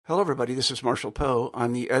Hello, everybody. This is Marshall Poe.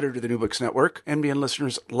 I'm the editor of the New Books Network. NBN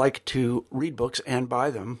listeners like to read books and buy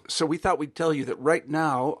them. So we thought we'd tell you that right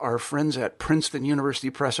now, our friends at Princeton University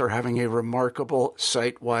Press are having a remarkable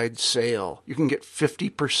site-wide sale. You can get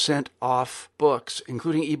 50% off books,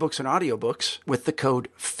 including ebooks and audiobooks, with the code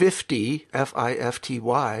 50,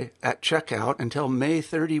 F-I-F-T-Y, at checkout until May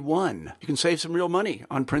 31. You can save some real money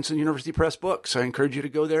on Princeton University Press books. I encourage you to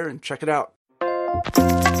go there and check it out.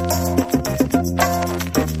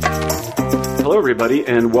 Hello, everybody,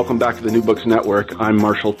 and welcome back to the New Books Network. I'm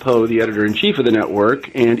Marshall Poe, the editor-in-chief of the network,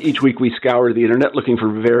 and each week we scour the internet looking for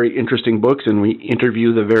very interesting books, and we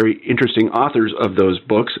interview the very interesting authors of those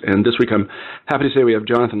books. And this week I'm happy to say we have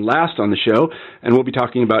Jonathan Last on the show, and we'll be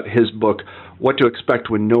talking about his book, What to Expect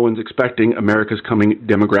When No One's Expecting, America's Coming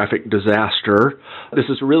Demographic Disaster. This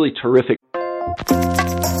is really terrific.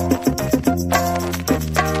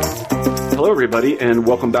 Hello, everybody, and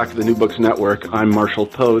welcome back to the New Books Network. I'm Marshall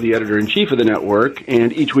Poe, the editor-in-chief of the network,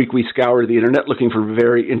 and each week we scour the internet looking for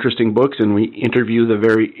very interesting books, and we interview the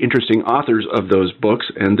very interesting authors of those books.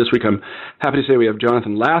 And this week I'm happy to say we have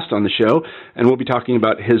Jonathan Last on the show, and we'll be talking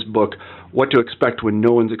about his book, What to Expect When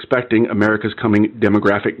No One's Expecting, America's Coming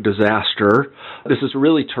Demographic Disaster. This is a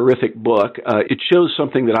really terrific book. It shows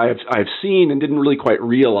something that I've seen and didn't really quite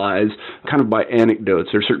realize, kind of by anecdotes.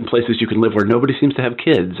 There are certain places you can live where nobody seems to have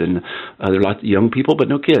kids, and there are lots of young people but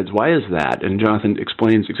no kids. Why is that? And Jonathan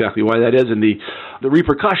explains exactly why that is and the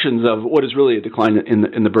repercussions of what is really a decline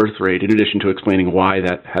in the birth rate, in addition to explaining why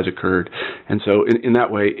that has occurred. And so in that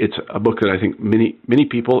way, it's a book that I think many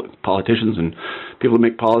people, politicians and people who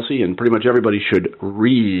make policy, and pretty much everybody should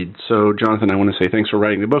read. So, Jonathan, I want to say thanks for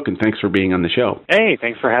writing the book, and thanks for being on the show. Hey,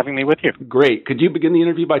 thanks for having me with you. Great. Could you begin the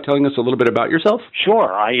interview by telling us a little bit about yourself?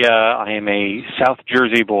 Sure. I am a South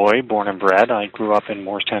Jersey boy, born and bred. I grew up in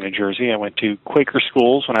Morristown, New Jersey. I went to Quaker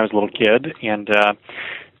schools when I was a little kid, and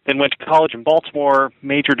then went to college in Baltimore,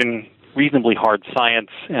 majored in reasonably hard science,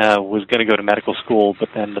 was going to go to medical school, but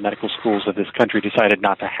then the medical schools of this country decided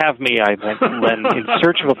not to have me. I went then in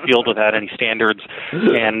search of a field without any standards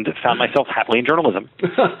and found myself happily in journalism.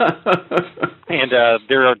 And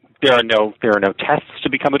there are no tests to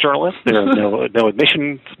become a journalist. There are no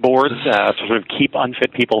admissions boards to sort of keep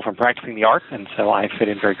unfit people from practicing the art, and so I fit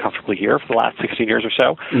in very comfortably here for the last 16 years or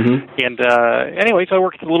so. Mm-hmm. And anyway, so I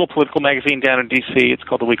work at a little political magazine down in D.C. It's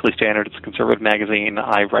called The Weekly Standard. It's a conservative magazine.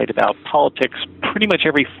 I write about politics pretty much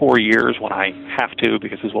every 4 years when I have to,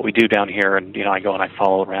 because this is what we do down here. And I go and I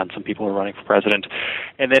follow around some people who are running for president.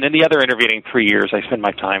 And then in the other intervening 3 years, I spend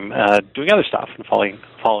my time doing other stuff and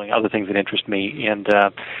following other things that interest me. And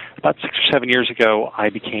about 6 or 7 years ago, I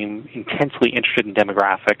became intensely interested in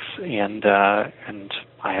demographics, and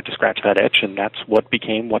I had to scratch that itch, and that's what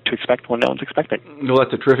became What to Expect When No One's Expecting. Well,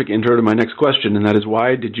 that's a terrific intro to my next question, and that is,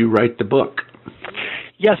 why did you write the book?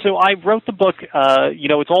 Yeah, so I wrote the book,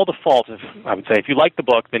 it's all the fault of, I would say, if you like the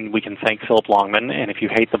book, then we can thank Philip Longman, and if you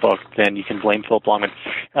hate the book, then you can blame Philip Longman.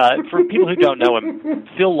 For people who don't know him,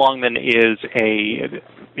 Phil Longman is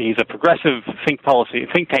he's a progressive think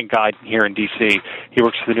tank guy here in D.C. He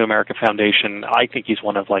works for the New America Foundation. I think he's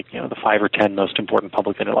one of, the 5 or 10 most important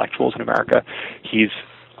public intellectuals in America. He's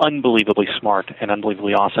unbelievably smart and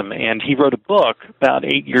unbelievably awesome, and he wrote a book about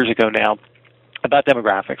 8 years ago now about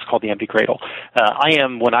demographics called The Empty Cradle.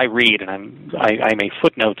 When I read, and I'm a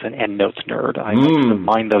footnotes and endnotes nerd. I like to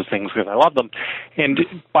mind those things because I love them. And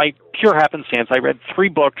by pure happenstance, I read 3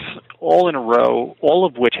 books all in a row, all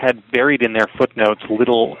of which had buried in their footnotes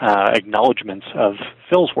little acknowledgments of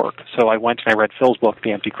Phil's work. So I went and I read Phil's book,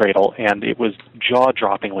 The Empty Cradle, and it was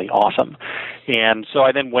jaw-droppingly awesome. And so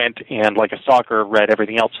I then went and, like a stalker, read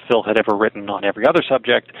everything else Phil had ever written on every other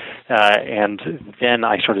subject, and then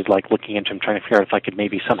I started looking into him, trying to figure out if I could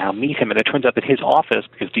maybe somehow meet him. And it turns out that his office,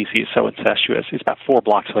 because D.C. is so incestuous, is about 4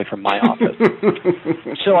 blocks away from my office.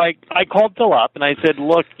 So I called Phil up and I said,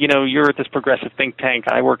 look, you're at this progressive think tank.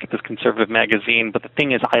 I work at this conservative magazine, but the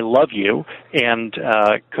thing is, I love you, and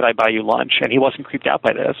could I buy you lunch? And he wasn't creeped out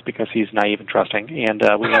by this because he's naive and trusting, and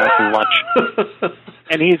we went out for lunch.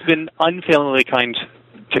 And he's been unfailingly kind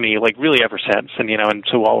to me, really ever since. And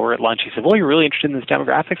so while we're at lunch, he said, well, you're really interested in this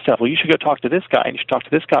demographic stuff. Well, you should go talk to this guy, and you should talk to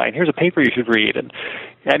this guy, and here's a paper you should read. And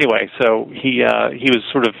anyway, so he was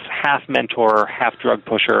sort of half mentor, half drug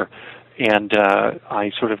pusher, and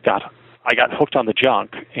I got hooked on the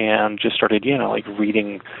junk and just started,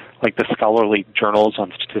 reading the scholarly journals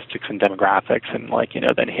on statistics and demographics, and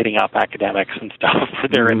then hitting up academics and stuff for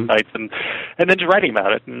their insights, and then just writing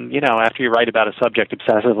about it. And after you write about a subject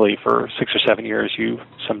obsessively for 6 or 7 years, you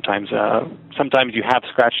sometimes you have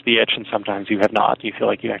scratched the itch, and sometimes you have not. You feel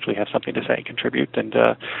like you actually have something to say and contribute, and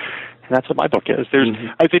And that's what my book is.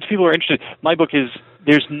 I think people are interested. My book is,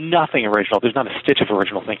 there's nothing original. There's not a stitch of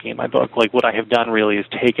original thinking in my book. Like, what I have done really is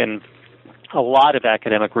taken a lot of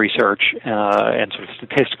academic research and sort of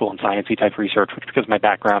statistical and sciencey type research, which, because of my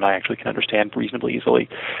background, I actually can understand reasonably easily.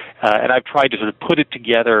 And I've tried to sort of put it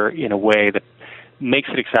together in a way that makes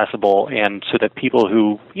it accessible, and so that people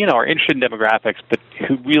who, are interested in demographics but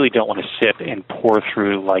who really don't want to sit and pore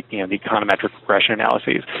through, like, the econometric regression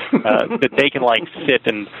analyses, that they can, like, sit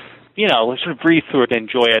and sort of breathe through it and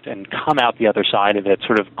enjoy it and come out the other side of it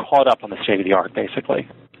sort of caught up on the state of the art, basically.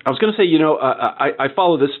 I was going to say, I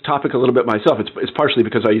follow this topic a little bit myself. It's partially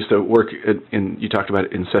because I used to work you talked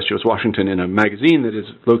about Incestuous Washington, in a magazine that is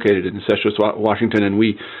located in Incestuous Washington, and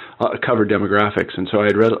we cover demographics. And so I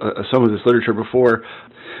had read some of this literature before.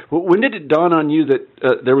 When did it dawn on you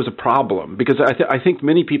that there was a problem? Because I think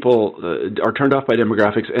many people are turned off by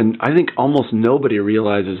demographics, and I think almost nobody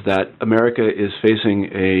realizes that America is facing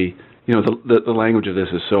the language of this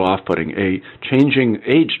is so off-putting, a changing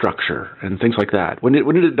age structure and things like that. When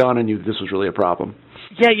did it dawn on you that this was really a problem?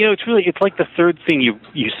 Yeah, it's like the third thing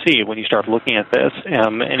you see when you start looking at this,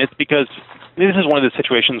 and it's because this is one of the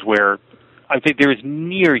situations where I think there is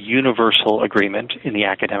near universal agreement in the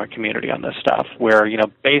academic community on this stuff, where,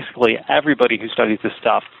 basically everybody who studies this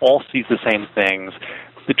stuff all sees the same things.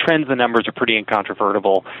 The trends, the numbers are pretty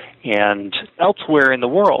incontrovertible. And elsewhere in the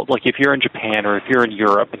world, like if you're in Japan or if you're in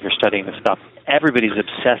Europe and you're studying this stuff, everybody's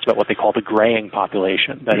obsessed about what they call the graying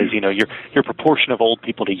population. That is, your proportion of old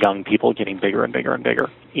people to young people getting bigger and bigger and bigger.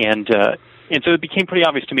 And so it became pretty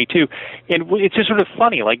obvious to me too. And it's just sort of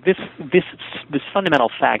funny, like this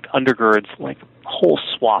fundamental fact undergirds like whole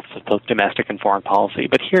swaths of both domestic and foreign policy.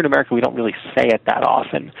 But here in America, we don't really say it that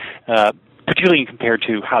often. Particularly compared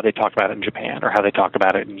to how they talk about it in Japan or how they talk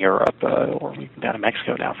about it in Europe or even down in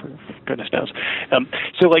Mexico now, for goodness knows.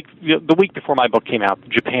 So, like, the week before my book came out,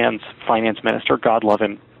 Japan's finance minister, God love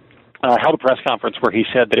him, held a press conference where he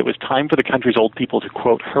said that it was time for the country's old people to,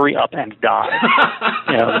 quote, hurry up and die.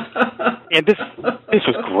 And this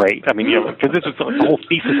was great. I mean, because this is the whole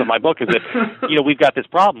thesis of my book is that, we've got this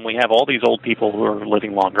problem. We have all these old people who are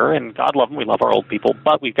living longer, and God love them, we love our old people,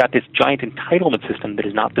 but we've got this giant entitlement system that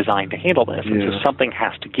is not designed to handle this, and so something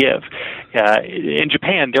has to give. In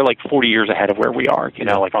Japan, they're like 40 years ahead of where we are,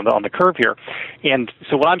 like on the curve here. And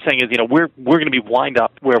so what I'm saying is, we're going to be wind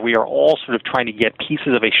up where we are all sort of trying to get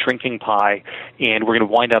pieces of a shrinking pie, and we're going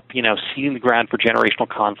to wind up, seeding the ground for generational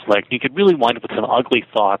conflict. You could really wind up with some ugly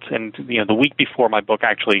thoughts, and, the week before my book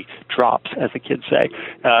actually drops, as the kids say,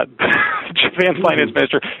 Japan's finance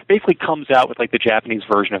minister basically comes out with, like, the Japanese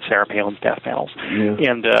version of Sarah Palin's death panels. Yeah.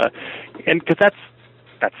 And because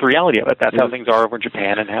that's the reality of it. That's how things are over in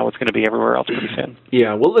Japan and how it's going to be everywhere else pretty soon.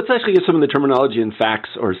 Yeah, well, let's actually get some of the terminology and facts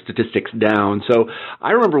or statistics down. So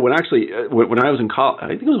I remember when I was in college, I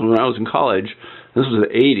think it was when I was in college, this was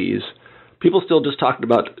the 80s, people still just talked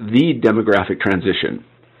about the demographic transition.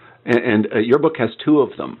 And your book has two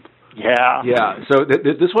of them. Yeah. Yeah. So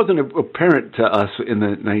this wasn't apparent to us in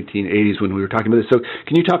the 1980s when we were talking about this. So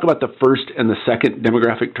can you talk about the first and the second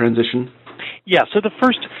demographic transition? Yeah. So the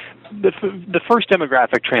first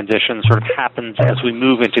demographic transition sort of happens as we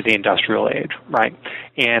move into the industrial age, right?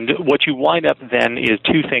 And what you wind up then is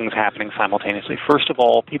two things happening simultaneously. First of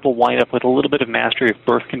all, people wind up with a little bit of mastery of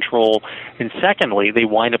birth control, and secondly, they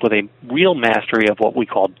wind up with a real mastery of what we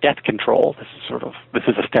call death control. This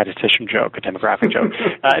is a statistician joke, a demographic joke.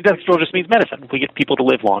 Death control just means medicine. We get people to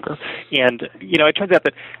live longer. And, it turns out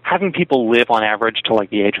that having people live on average to like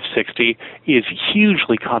the age of 60 is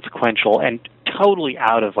hugely consequential and totally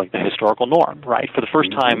out of like the historical norm, right? For the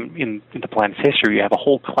first time in the planet's history, you have a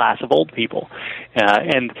whole class of old people.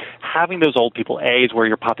 And having those old people, is where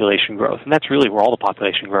your population growth, and that's really where all the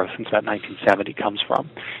population growth since about 1970 comes from.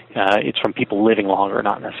 It's from people living longer,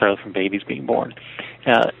 not necessarily from babies being born.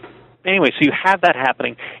 Anyway, so you have that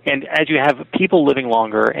happening, and as you have people living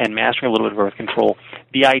longer and mastering a little bit of birth control,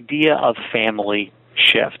 the idea of family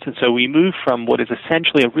shifts. And so we move from what is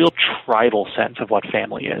essentially a real tribal sense of what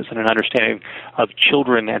family is and an understanding of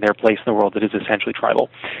children and their place in the world that is essentially tribal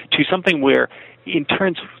to something where, in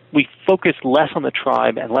turns, we focus less on the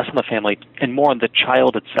tribe and less on the family and more on the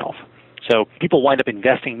child itself. So people wind up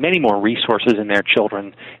investing many more resources in their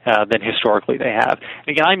children than historically they have.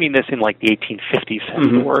 And again, I mean this in like the 1850s sense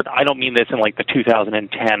of the word. I don't mean this in like the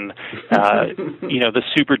 2010, the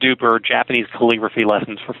super duper Japanese calligraphy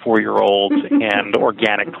lessons for 4-year-olds and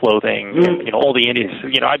organic clothing and all the Indians.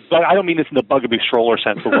 I don't mean this in the bugaboo stroller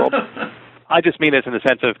sense of the world. I just mean this in the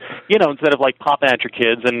sense of, instead of like popping at your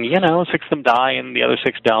kids and, 6 of them die and the other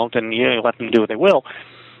 6 don't and let them do what they will,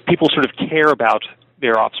 people sort of care about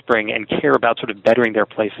their offspring and care about sort of bettering their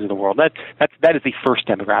places in the world. That is the first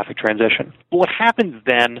demographic transition. But what happens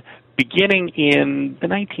then, beginning in the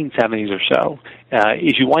 1970s or so,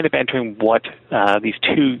 is you wind up entering what these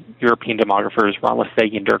two European demographers, Ron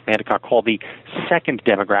Lefevre and Dirk Mandicott, call the second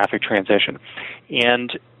demographic transition.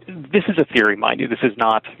 And this is a theory, mind you. This is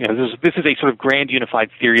not, this is a sort of grand unified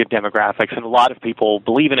theory of demographics, and a lot of people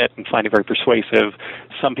believe in it and find it very persuasive.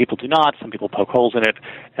 Some people do not. Some people poke holes in it.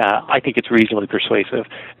 I think it's reasonably persuasive.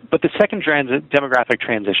 But the second demographic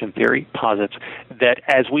transition theory posits that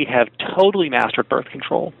as we have totally mastered birth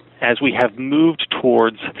control, as we have moved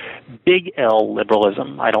towards big L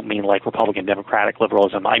liberalism, I don't mean like Republican Democratic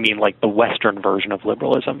liberalism, I mean like the Western version of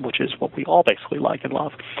liberalism, which is what we all basically like and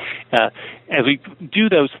love. As we do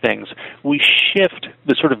those things, we shift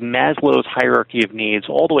the sort of Maslow's hierarchy of needs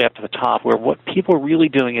all the way up to the top, where what people are really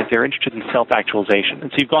doing is they're interested in self-actualization.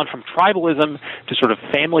 And so you've gone from tribalism to sort of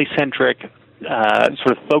family-centric,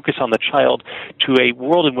 sort of focus on the child, to a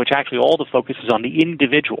world in which actually all the focus is on the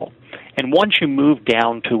individual. And once you move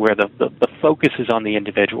down to where the focus is on the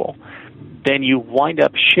individual, then you wind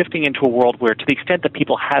up shifting into a world where, to the extent that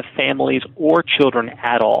people have families or children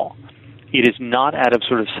at all, it is not out of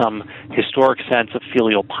sort of some historic sense of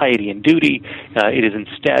filial piety and duty. It is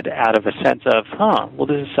instead out of a sense of, well,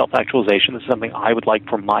 this is self-actualization. This is something I would like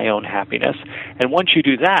for my own happiness. And once you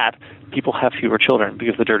do that, people have fewer children,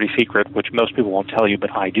 because the dirty secret, which most people won't tell you,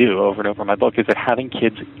 but I do over and over in my book, is that having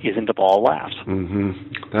kids isn't a ball of laughs.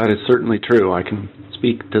 Mm-hmm. That is certainly true. I can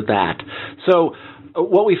speak to that. So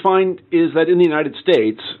what we find is that in the United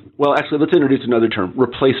States, well, actually, let's introduce another term,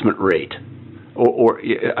 replacement rate. Or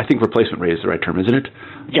I think replacement rate is the right term, isn't it?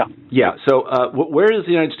 Yeah. Yeah. So where does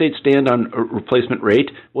the United States stand on replacement rate?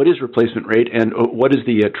 What is replacement rate, and what is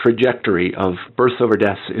the trajectory of births over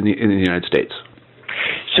deaths in the United States?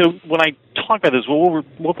 So when I talk about this,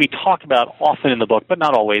 what we talk about often in the book, but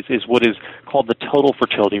not always, is what is called the total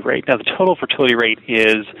fertility rate. Now, the total fertility rate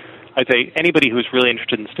is, I'd say, anybody who's really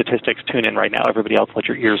interested in statistics, tune in right now. Everybody else, let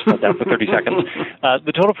your ears float down for 30 seconds.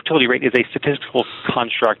 The total fertility rate is a statistical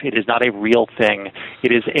construct. It is not a real thing.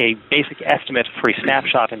 It is a basic estimate for a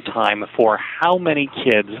snapshot in time for how many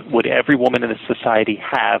kids would every woman in this society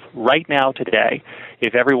have right now, today,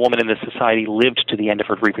 if every woman in this society lived to the end of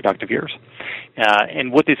her reproductive years.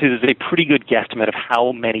 And what this is a pretty good guesstimate of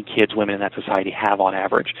how many kids women in that society have on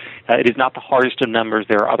average. It is not the hardest of numbers.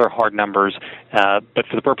 There are other hard numbers, but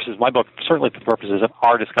for the purposes of my book, certainly for the purposes of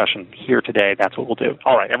our discussion here today, that's what we'll do.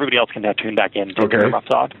 All right, everybody else can now tune back in. Take their rough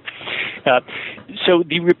thought. So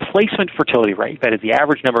the replacement fertility rate, that is the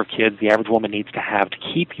average number of kids the average woman needs to have to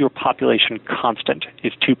keep your population constant,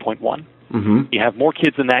 is 2.1. Mm-hmm. You have more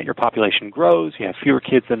kids than that, your population grows. You have fewer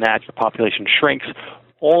kids than that, your population shrinks.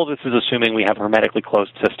 All of this is assuming we have a hermetically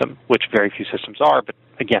closed system, which very few systems are, but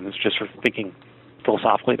again, it's just sort of thinking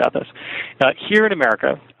philosophically about this. Here in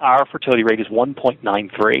America, our fertility rate is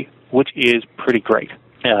 1.93, which is pretty great.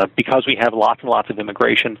 Because we have lots and lots of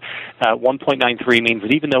immigration, 1.93 means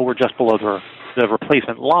that even though we're just below the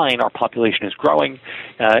replacement line, our population is growing.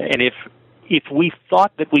 And if we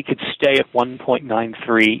thought that we could stay at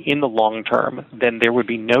 1.93 in the long term, then there would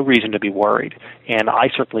be no reason to be worried, and I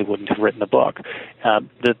certainly wouldn't have written the book.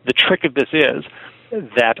 The trick of this is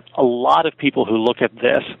that a lot of people who look at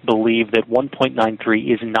this believe that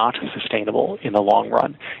 1.93 is not sustainable in the long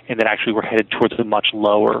run, and that actually we're headed towards a much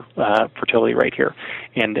lower fertility rate here,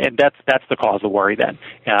 and that's the cause of worry. Then,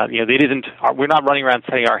 it isn't. We're not running around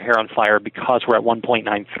setting our hair on fire because we're at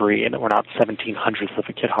 1.93, and we're not 0.17 of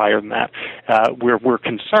a kid higher than that. We're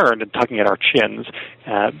concerned and tugging at our chins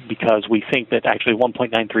because we think that actually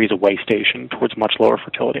 1.93 is a way station towards much lower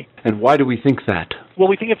fertility. And why do we think that? Well,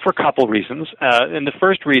 we think it for a couple of reasons. And the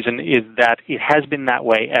first reason is that it has been that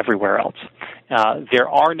way everywhere else. There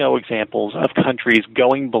are no examples of countries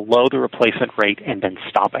going below the replacement rate and then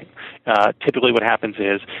stopping. Typically what happens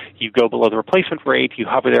is you go below the replacement rate, you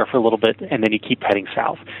hover there for a little bit, and then you keep heading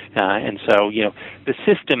south. And so, the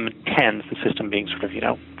system tends, the system being sort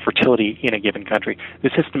of, fertility in a given country, the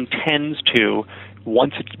system tends to,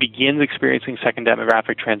 once it begins experiencing second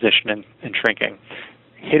demographic transition and shrinking,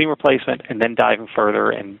 hitting replacement and then diving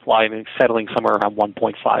further and settling somewhere around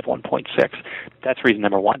 1.5, 1.6. That's reason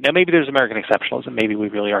number one. Now, maybe there's American exceptionalism. Maybe we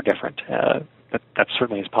really are different. That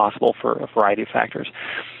certainly is possible for a variety of factors.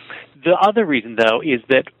 The other reason, though, is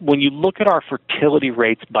that when you look at our fertility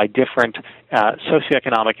rates by different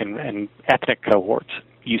socioeconomic and ethnic cohorts,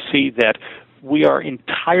 you see that we are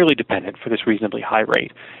entirely dependent for this reasonably high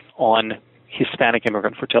rate on Hispanic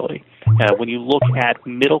immigrant fertility. When you look at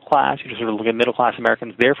middle class, you just sort of look at middle class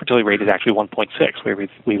Americans, their fertility rate is actually 1.6, where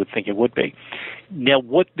we would think it would be. Now,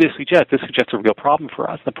 what this suggests a real problem for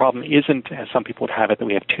us. The problem isn't, as some people would have it, that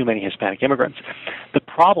we have too many Hispanic immigrants. The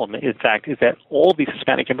problem, in fact, is that all of these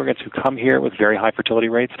Hispanic immigrants who come here with very high fertility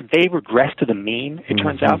rates, they regress to the mean, it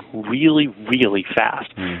turns out, really, really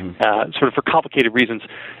fast. Sort of for complicated reasons.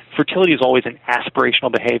 Fertility is always an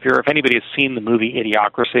aspirational behavior. If anybody has seen the movie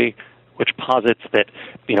Idiocracy, which posits that,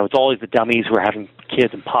 it's always the dummies who are having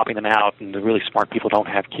kids and popping them out, and the really smart people don't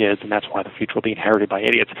have kids, and that's why the future will be inherited by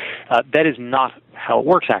idiots. That is not how it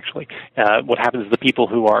works, actually. What happens is the people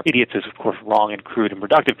who are idiots is, of course, wrong and crude and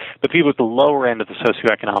reductive, but people at the lower end of the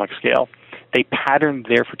socioeconomic scale, they pattern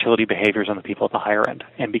their fertility behaviors on the people at the higher end.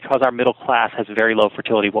 And because our middle class has very low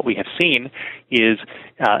fertility, what we have seen is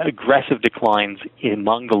aggressive declines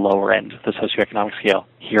among the lower end of the socioeconomic scale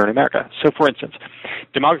here in America. So, for instance,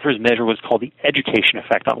 demographers measure what's called the education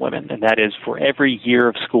effect on women, and that is for every year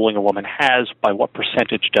of schooling a woman has, by what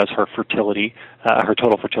percentage does her fertility, her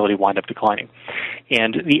total fertility, wind up declining.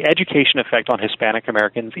 And the education effect on Hispanic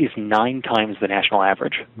Americans is 9 times the national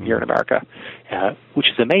average here in America, which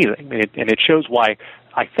is amazing. And it shows why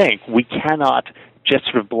I think we cannot just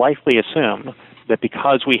sort of blithely assume that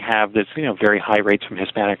because we have this, very high rates from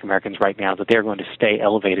Hispanic Americans right now, that they're going to stay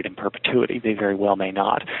elevated in perpetuity. They very well may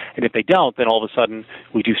not. And if they don't, then all of a sudden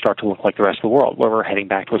we do start to look like the rest of the world, where we're heading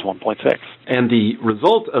back towards 1.6. And the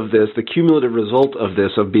result of this, the cumulative result of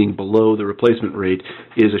this, of being below the replacement rate,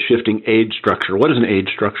 is a shifting age structure. What is an age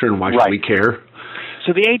structure, and why should we care?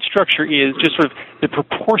 So the age structure is just sort of the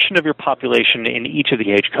proportion of your population in each of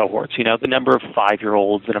the age cohorts. The number of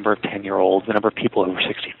 5-year-olds, the number of 10-year-olds, the number of people over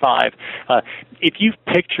 65. If you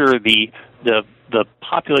picture the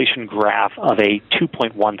population graph of a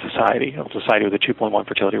 2.1 society, a society with a 2.1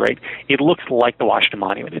 fertility rate, it looks like the Washington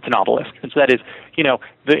Monument. It's an obelisk. And so that is,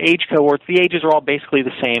 the age cohorts, the ages are all basically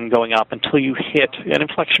the same going up until you hit an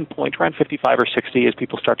inflection point around 55 or 60 as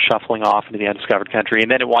people start shuffling off into the undiscovered country.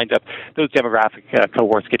 And then it winds up, those demographic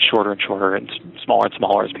cohorts get shorter and shorter and smaller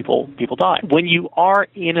as people die. When you are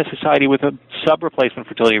in a society with a sub-replacement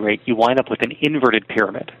fertility rate, you wind up with an inverted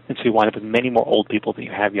pyramid. And so you wind up with many more old people than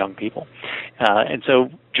you have young people. And so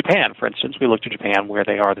Japan, for instance, we looked at Japan where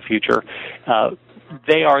they are the future.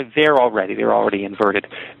 They are there already. They're already inverted.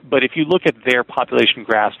 But if you look at their population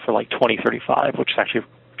graphs for like 2035, which is actually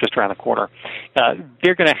just around the corner,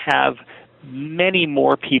 they're going to have many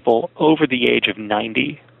more people over the age of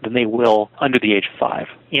 90 than they will under the age of 5.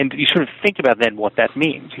 And you sort of think about then what that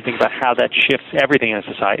means. You think about how that shifts everything in a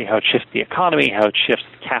society, how it shifts the economy, how it shifts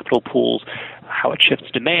capital pools, how it shifts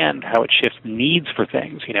demand, how it shifts needs for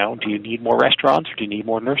things. Do you need more restaurants or do you need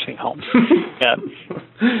more nursing homes?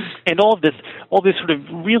 And all this sort of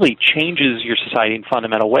really changes your society in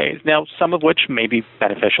fundamental ways. Now, some of which may be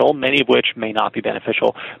beneficial, many of which may not be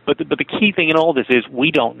beneficial. But the key thing in all this is we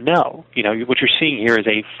don't know. What you're seeing here is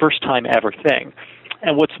a first-time ever thing.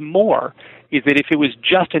 And what's more is that if it was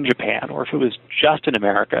just in Japan or if it was just in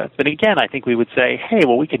America, then again, I think we would say, hey,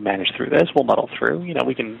 well, we can manage through this. We'll muddle through.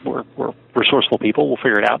 We're resourceful people. We'll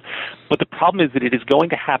figure it out. But the problem is that it is going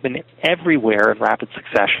to happen everywhere in rapid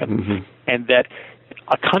succession, and that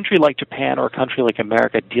a country like Japan or a country like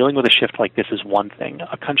America dealing with a shift like this is one thing.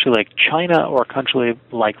 A country like China or a country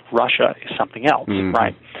like Russia is something else,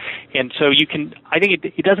 right? And so I think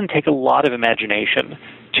it doesn't take a lot of imagination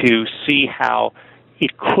to see how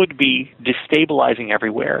it could be destabilizing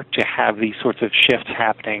everywhere to have these sorts of shifts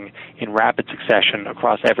happening in rapid succession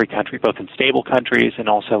across every country, both in stable countries and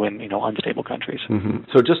also in unstable countries.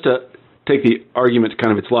 So just to take the argument to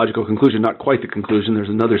kind of its logical conclusion, not quite the conclusion, there's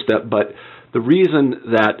another step, but the reason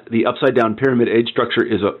that the upside-down pyramid age structure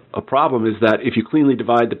is a problem is that if you cleanly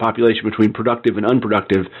divide the population between productive and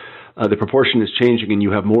unproductive, the proportion is changing and you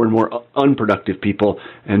have more and more unproductive people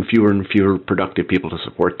and fewer productive people to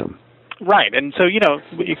support them. Right, and so,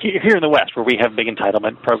 here in the West, where we have big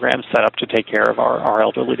entitlement programs set up to take care of our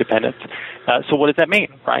elderly dependents, so what does that mean,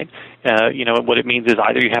 right? What it means is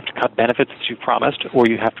either you have to cut benefits that you promised, or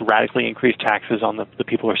you have to radically increase taxes on the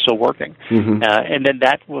people who are still working. And then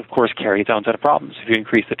that will, of course, carry its own set of problems. If you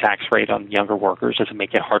increase the tax rate on younger workers, does it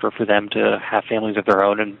make it harder for them to have families of their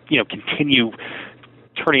own and, continue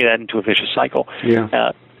turning that into a vicious cycle?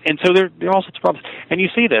 And so there are all sorts of problems. And you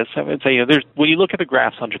see this, I would say, when you look at the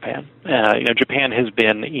graphs on Japan, Japan has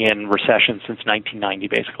been in recession since 1990,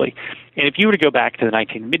 basically. And if you were to go back to the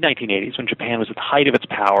mid-1980s, when Japan was at the height of its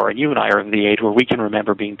power, and you and I are of the age where we can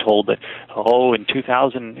remember being told that, in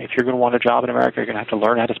 2000, if you're going to want a job in America, you're going to have to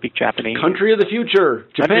learn how to speak Japanese. Country of the future,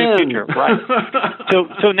 Japan. Country of the future, right.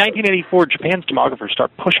 So in 1984, Japan's demographers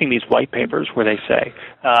start pushing these white papers where they say,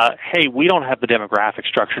 hey, we don't have the demographic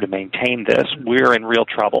structure to maintain this. We're in real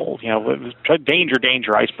trouble.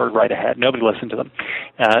 Danger, iceberg right ahead. Nobody listened to them.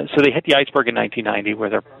 So they hit the iceberg in 1990 where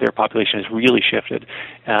their population has really shifted.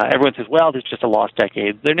 Everyone says, well, this is just a lost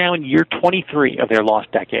decade. They're now in year 23 of their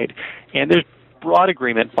lost decade. And there's broad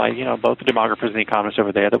agreement by both the demographers and the economists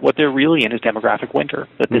over there that what they're really in is demographic winter,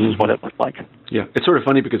 that this is what it looks like. Yeah, it's sort of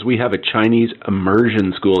funny because we have a Chinese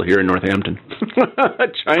immersion school here in Northampton.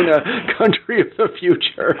 China, country of the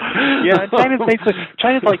future. Yeah,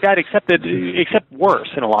 China's like that, except worse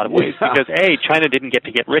in a lot of ways, because A, China didn't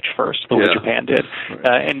get rich first the way Japan did,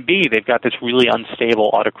 and B, they've got this really unstable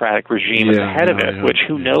autocratic regime at the head of it, which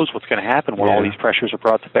who knows what's going to happen when all these pressures are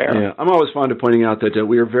brought to bear. Yeah, I'm always fond of pointing out that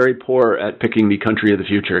we are very poor at picking the country of the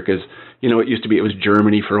future, because it was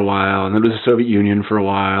Germany for a while, and then it was the Soviet Union for a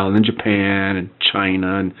while, and then Japan and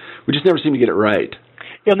China, and we just never seem to get it right.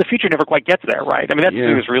 And the future never quite gets there, right? I mean, that's the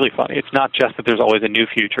thing that's really funny. It's not just that there's always a new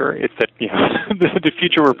future. It's that the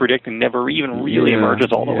future we're predicting never even really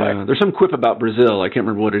emerges all the way. There's some quip about Brazil. I can't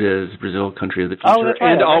remember what it is. Brazil, country of the future,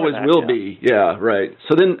 and always will be. Yeah, right.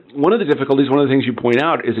 So then one of the difficulties, one of the things you point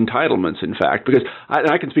out is entitlements, in fact, because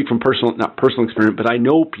I can speak from not personal experience, but I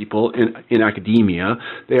know people in academia.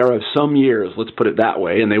 They are of some years, let's put it that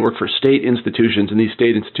way, and they work for state institutions, and these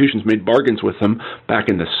state institutions made bargains with them back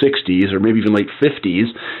in the 60s or maybe even late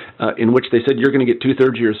 50s, in which they said you're going to get 2/3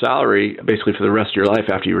 of your salary basically for the rest of your life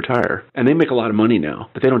after you retire. And they make a lot of money now,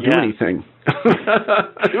 but they don't do anything.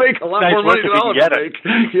 They make a lot more money than all of them make.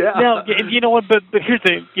 Yeah. Now, you know what? But here's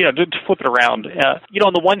the to flip it around.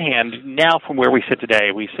 On the one hand, now from where we sit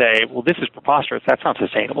today, we say, well, this is preposterous. That's not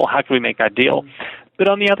sustainable. How can we make that deal? But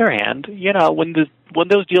on the other hand, when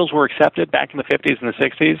those deals were accepted back in the 50s and the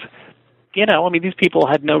 60s. These people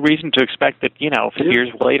had no reason to expect that, 50 years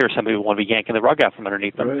later, somebody would want to be yanking the rug out from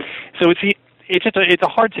underneath them. Right. So it's a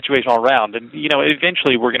hard situation all around, and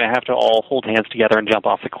eventually we're going to have to all hold hands together and jump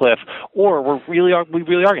off the cliff, or we really are going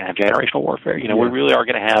to have generational warfare. We really are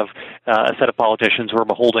going to have a set of politicians who are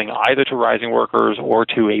beholding either to rising workers or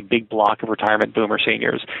to a big block of retirement boomer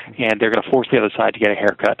seniors, and they're going to force the other side to get a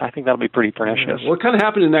haircut. I think that'll be pretty pernicious. Well, it kind of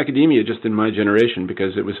happened in academia just in my generation,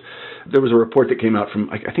 because there was a report that came out from,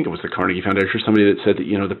 I think it was the Carnegie Foundation or somebody that said that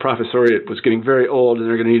the professoriate was getting very old and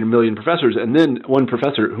they're going to need 1 million professors, and then one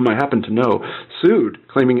professor whom I happen to know sued,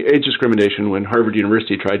 claiming age discrimination when Harvard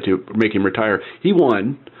University tried to make him retire. He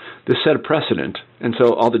won. This set a precedent, and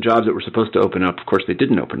so all the jobs that were supposed to open up, of course, they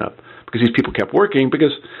didn't open up because these people kept working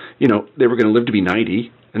because they were going to live to be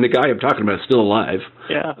 90, and the guy I'm talking about is still alive.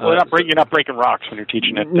 Yeah, well, you're not breaking rocks when you're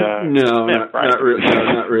teaching it. Not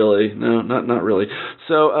really. No, not really.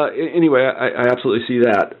 So anyway, I absolutely see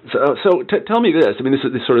that. So tell me this. I mean, this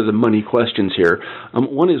is sort of the money questions here.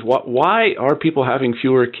 One is why are people having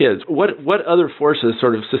fewer kids? What other forces,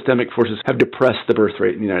 sort of systemic forces, have depressed the birth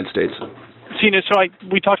rate in the United States?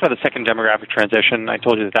 We talked about the second demographic transition. I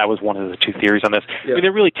told you that was one of the two theories on this. Yeah. I mean,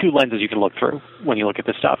 there are really two lenses you can look through when you look at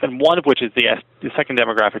this stuff, and one of which is the second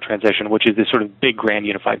demographic transition, which is this sort of big, grand,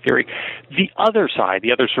 unified theory. The other side,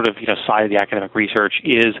 the other sort of side of the academic research,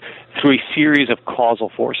 is through a series of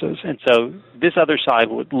causal forces. And so this other side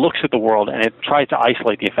looks at the world and it tries to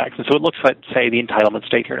isolate the effects. And so it looks at, say, the entitlement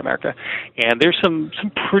state here in America. And there's some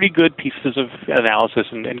pretty good pieces of analysis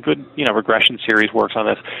and good regression series works on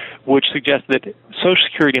this, which suggest that Social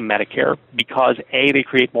Security and Medicare, because A, they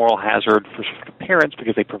create moral hazard for parents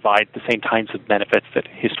because they provide the same kinds of benefits that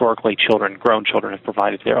historically grown children have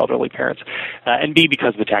provided to their elderly parents, and B,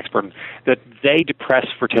 because of the tax burden, that they depress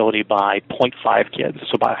fertility by 0.5 kids,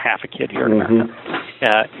 so about half a kid here in America.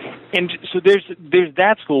 And so there's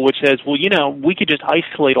that school which says, well, we could just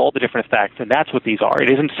isolate all the different effects, and that's what these are.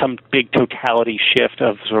 It isn't some big totality shift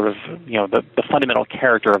of sort of, the fundamental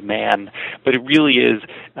character of man, but it really is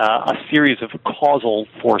a series of causal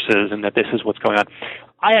forces, and that this is what's going on.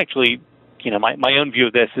 I actually, my own view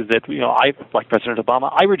of this is that, I, like President Obama,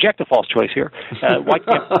 I reject a false choice here.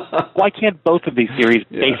 Why can't both of these theories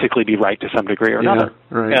basically be right to some degree or another?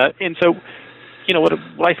 Yeah, right. And so,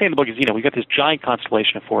 what I say in the book is, we've got this giant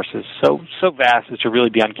constellation of forces, so vast as to really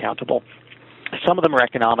be uncountable. Some of them are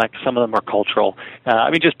economic, some of them are cultural.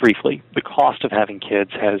 Just briefly, the cost of having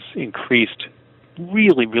kids has increased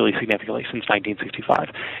really, really significantly since 1965.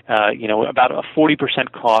 About a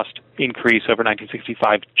 40% cost increase over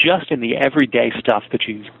 1965 just in the everyday stuff that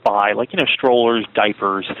you buy, like, strollers,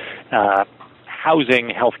 diapers, housing,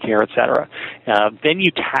 healthcare, etc. Then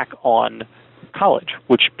you tack on college,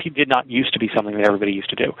 which did not used to be something that everybody used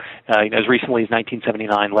to do. As recently as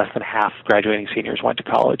 1979, less than half graduating seniors went to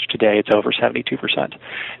college. Today, it's over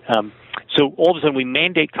 72%. So all of a sudden, we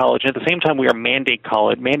mandate college, and at the same time, we are mandating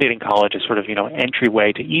college as sort of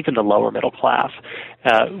entryway to even the lower middle class.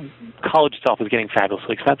 College itself is getting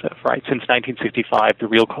fabulously expensive, right? Since 1965, the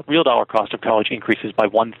real dollar cost of college increases by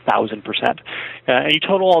 1,000%. And you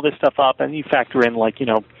total all this stuff up, and you factor in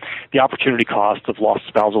the opportunity cost of lost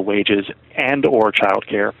spousal wages and or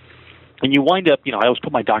childcare. And you wind up, I always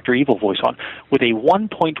put my Dr. Evil voice on, with a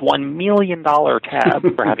 $1.1 million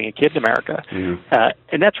tab for having a kid in America.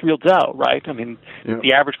 And that's real dough, right? I mean,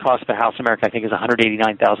 the average cost of a house in America, I think, is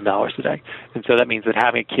 $189,000 today. And so that means that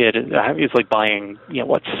having a kid is like buying,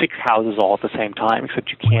 6 houses all at the same time,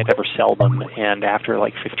 except you can't ever sell them. And after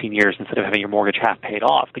 15 years, instead of having your mortgage half paid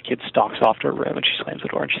off, the kid stalks off to her room and she slams the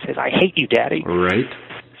door and she says, "I hate you, Daddy." Right.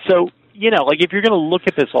 So, if you're going to look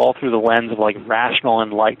at this all through the lens of rational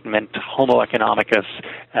enlightenment, homo economicus,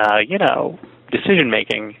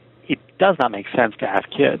 decision-making, it does not make sense to have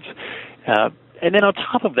kids. And then on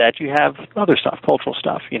top of that, you have other stuff, cultural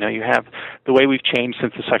stuff. You have the way we've changed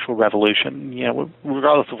since the sexual revolution.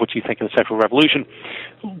 Regardless of what you think of the sexual revolution,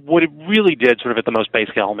 what it really did, sort of at the most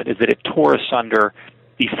basic element, is that it tore asunder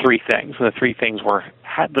these three things. And the three things were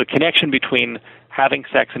the connection between having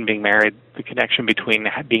sex and being married, the connection between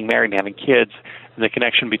being married and having kids, and the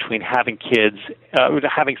connection between having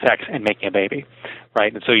sex and making a baby,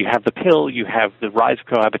 right? And so you have the pill, you have the rise of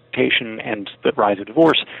cohabitation and the rise of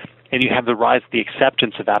divorce, and you have the rise of the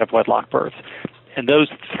acceptance of out-of-wedlock birth. And those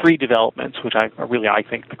three developments, which I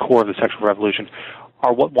think the core of the sexual revolution,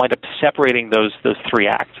 are what wind up separating those three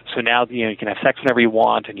acts. So now you can have sex whenever you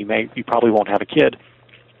want, and you probably won't have a kid.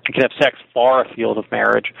 You can have sex far afield of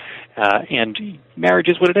marriage, and marriage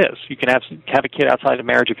is what it is. You can have a kid outside of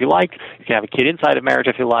marriage if you like. You can have a kid inside of marriage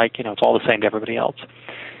if you like. It's all the same to everybody else.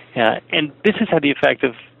 And this has had the effect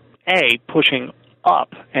of, pushing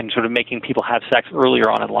up and sort of making people have sex earlier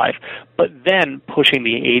on in life, but then pushing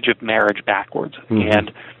the age of marriage backwards. Mm-hmm.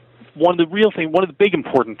 And one of the big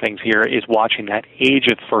important things here is watching that age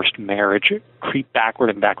of first marriage creep backward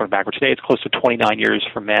and backward and backward. Today it's close to 29 years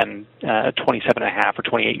for men, 27 and a half or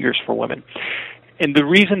 28 years for women. And the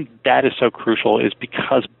reason that is so crucial is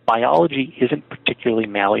because biology isn't particularly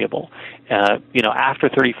malleable. After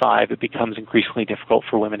 35, it becomes increasingly difficult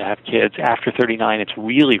for women to have kids. After 39, it's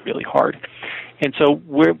really, really hard. And so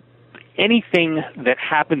anything that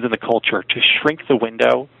happens in the culture to shrink the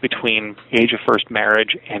window between age of first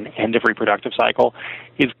marriage and end of reproductive cycle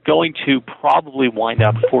is going to probably wind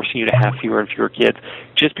up forcing you to have fewer and fewer kids,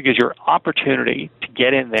 just because your opportunity to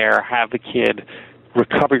get in there, have the kid,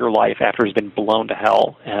 recover your life after it's been blown to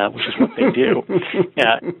hell, which is what they do,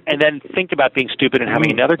 and then think about being stupid and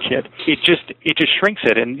having another kid. It just shrinks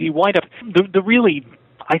it, and you wind up the really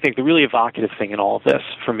evocative thing in all of this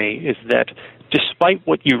for me is that despite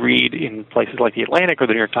what you read in places like the Atlantic or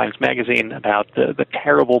the New York Times Magazine about the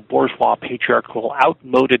terrible bourgeois, patriarchal,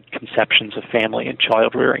 outmoded conceptions of family and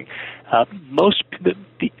child rearing,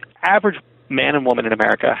 the average man and woman in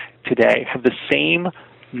America today have the same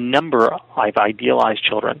number of idealized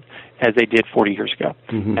children as they did 40 years ago.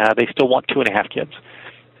 Mm-hmm. They still want 2.5 kids.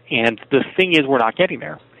 And the thing is, we're not getting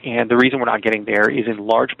there. And the reason we're not getting there is in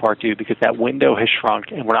large part due because that window has shrunk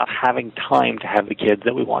and we're not having time to have the kids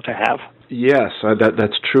that we want to have. Yes,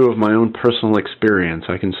 that's true of my own personal experience.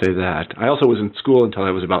 I can say that. I also was in school until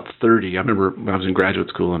I was about 30. I remember when I was in graduate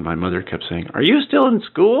school and my mother kept saying, "Are you still in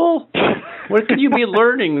school? What could you be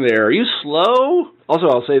learning there? Are you slow?" Also,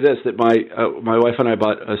 I'll say this, that my wife and I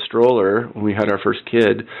bought a stroller when we had our first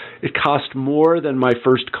kid. It cost more than my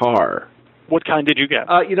first car. What kind did you get?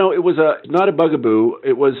 It was not a Bugaboo.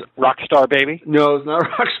 It was Rockstar Baby. No, it's not a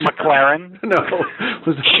Rockstar. McLaren. No, it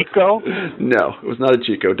was Chico. No, it was not a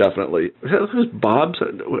Chico. Definitely. It was Bob's.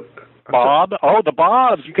 Bob? Oh, the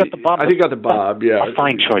Bob. You got the Bob. I think I got the Bob, yeah. A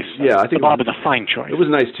fine choice. Yeah, I think the Bob is a fine choice. It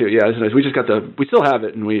was nice, too. Yeah, it was nice. We just got we still have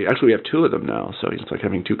it, and we have 2 of them now, so it's like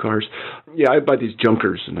having 2 cars. Yeah, I buy these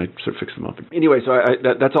junkers, and I sort of fix them up. Anyway, so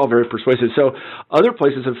that's all very persuasive. So other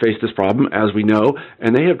places have faced this problem, as we know,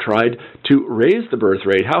 and they have tried to raise the birth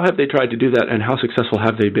rate. How have they tried to do that, and how successful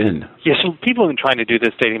have they been? Yeah, so people have been trying to do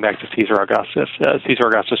this dating back to Caesar Augustus.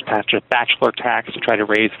 Caesar Augustus passed a bachelor tax to try to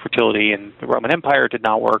raise fertility in the Roman Empire. It did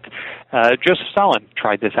not work. Joseph Stalin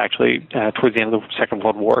tried this actually towards the end of the Second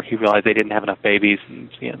World War. He realized they didn't have enough babies, and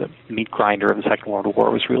the meat grinder of the Second World War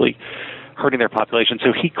was really hurting their population.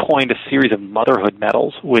 So he coined a series of motherhood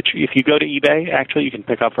medals, which if you go to eBay, actually you can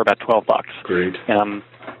pick up for about $12. Great.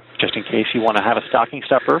 Just in case you want to have a stocking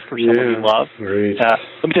stuffer for someone you love. Great.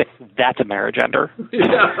 Let me tell you, that's a marriage ender.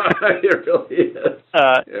 Yeah, it really is.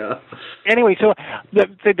 Anyway, so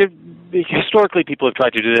historically people have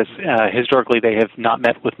tried to do this. Historically, they have not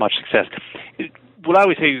met with much success. What I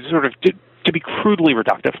would say is sort of to be crudely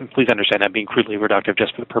reductive, and please understand I'm being crudely reductive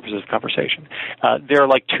just for the purposes of conversation. There are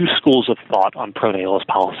like two schools of thought on pronatalist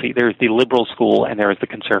policy. There's the liberal school and there is the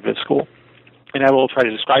conservative school. And I will try to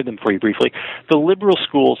describe them for you briefly. The liberal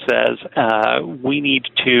school says we need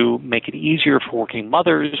to make it easier for working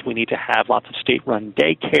mothers. We need to have lots of state-run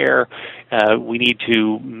daycare. We need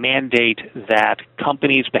to mandate that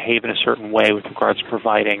companies behave in a certain way with regards to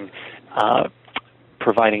providing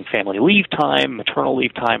family leave time, maternal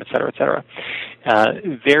leave time, et cetera, et cetera.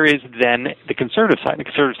 There is then the conservative side. The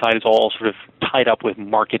conservative side is all sort of tied up with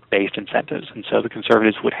market-based incentives, and so the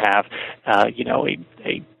conservatives would have, a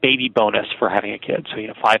baby bonus for having a kid. So,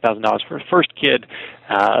 $5,000 for a first kid,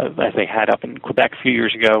 as they had up in Quebec a few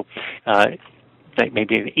years ago.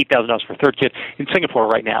 Maybe $8,000 for a third kid. In Singapore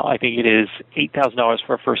right now, I think it is $8,000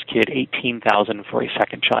 for a first kid, $18,000 for a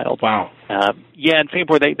second child. Wow. In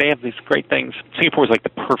Singapore they have these great things. Singapore is like the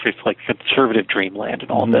perfect conservative dreamland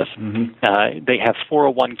in all of this. Mm-hmm. They have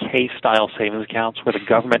 401k style savings accounts where the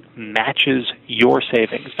government matches your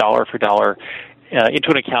savings dollar for dollar into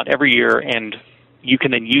an account every year, and you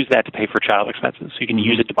can then use that to pay for child expenses. So you can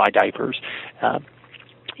use it to buy diapers.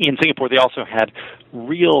 In Singapore, they also had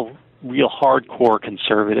real hardcore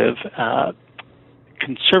conservative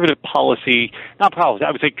policy, not policy, I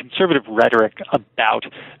would say conservative rhetoric about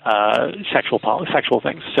sexual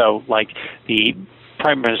things. So, like the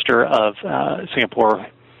Prime Minister of Singapore,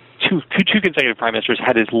 two consecutive prime ministers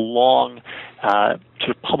had this long sort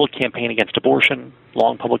of public campaign against abortion,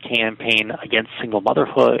 long public campaign against single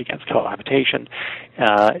motherhood, against cohabitation.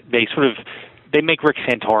 They make Rick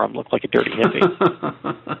Santorum look like a dirty hippie.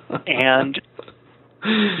 And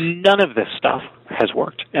none of this stuff has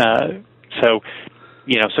worked. So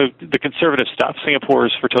the conservative stuff,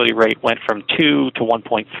 Singapore's fertility rate went from 2 to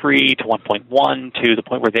 1.3 to 1.1 to the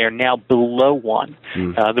point where they are now below 1.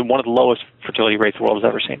 They're one of the lowest fertility rates the world has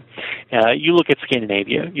ever seen. You look at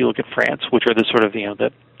Scandinavia, you look at France, which are the sort of,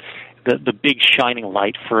 the big shining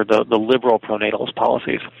light for the liberal pronatalist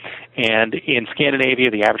policies. And in Scandinavia,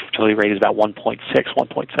 the average fertility rate is about 1.6,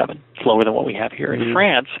 1.7. It's lower than what we have here. In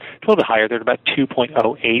France, it's a little bit higher. They're at about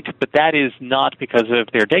 2.08, but that is not because of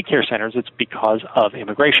their daycare centers. It's because of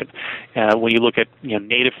immigration. When you look at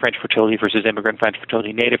native French fertility versus immigrant French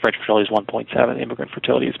fertility, native French fertility is 1.7. Immigrant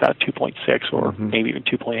fertility is about 2.6 or maybe even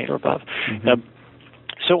 2.8 or above.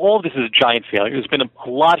 So all of this is a giant failure. There's been a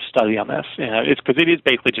lot of study on this. It's because it is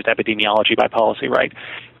basically just epidemiology by policy, right?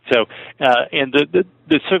 So, and the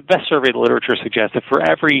best surveyed literature suggests that for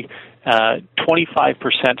every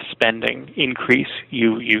 25% spending increase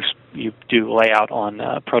you do lay out on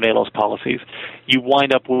pronatalist policies, you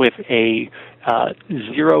wind up with a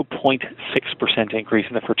 0.6% increase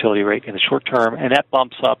in the fertility rate in the short term, and that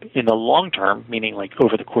bumps up in the long term, meaning like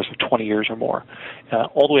over the course of 20 years or more,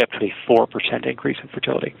 all the way up to a 4% increase in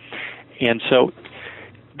fertility. And so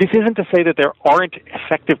this isn't to say that there aren't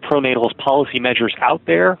effective pronatalist policy measures out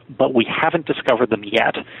there, but we haven't discovered them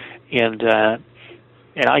yet. And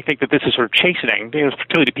I think that this is sort of chastening,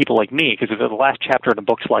 particularly to people like me, because the last chapter in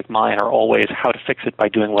books like mine are always how to fix it by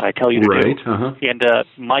doing what I tell you to do. Uh-huh. And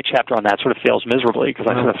my chapter on that sort of fails miserably because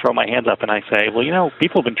I sort of throw my hands up and I say, well,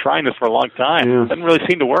 people have been trying this for a long time. It doesn't really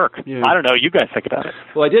seem to work. I don't know. You guys think about it.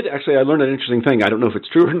 Well, I learned an interesting thing. I don't know if it's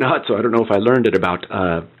true or not, so I don't know if I learned it about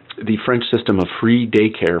the French system of free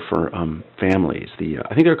daycare for families.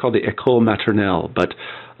 I think they're called the École Maternelle, but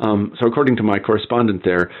so according to my correspondent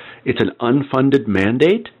there, it's an unfunded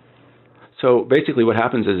mandate. So basically what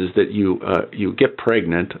happens is that you get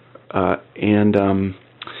pregnant and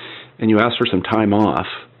you ask for some time off,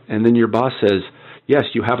 and then your boss says,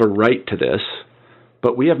 yes, you have a right to this,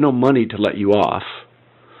 but we have no money to let you off,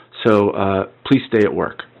 so please stay at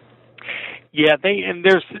work. Yeah,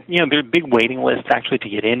 there's there are big waiting lists actually to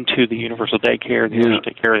get into the universal daycare. The universal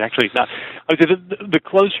daycare is actually not. The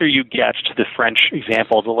closer you get to the French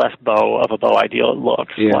example, the less of a beau ideal it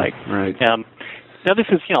looks. Right. Now this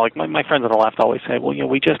is like my friends on the left always say, well,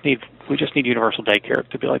 we just need universal daycare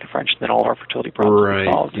to be like the French, and then all of our fertility problems are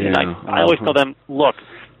solved. Yeah. And I always tell them, look,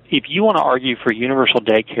 if you want to argue for universal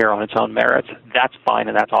daycare on its own merits, that's fine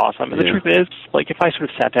and that's awesome. And the truth is, if I sort of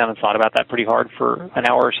sat down and thought about that pretty hard for an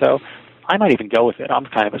hour or so, I might even go with it. I'm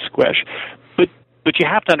kind of a squish. But you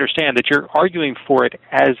have to understand that you're arguing for it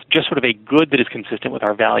as just sort of a good that is consistent with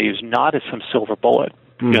our values, not as some silver bullet.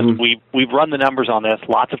 Because we've run the numbers on this.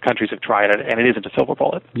 Lots of countries have tried it, and it isn't a silver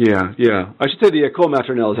bullet. Yeah, yeah. I should say the école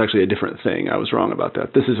maternelle is actually a different thing. I was wrong about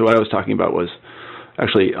that. This is what I was talking about was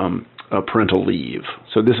actually parental leave.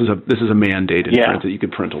 So this is a mandated that you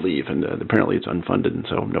could parental leave, and apparently it's unfunded, and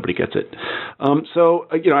so nobody gets it. So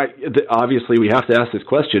obviously we have to ask this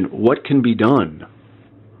question: what can be done?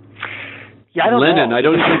 Yeah, I don't Lenin. know. I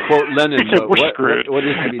don't even quote Lenin. But what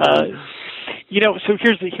is to be done? So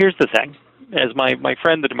here's the thing. As my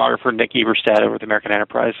friend, the demographer Nick Eberstadt over at the American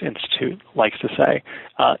Enterprise Institute likes to say,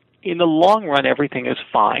 in the long run, everything is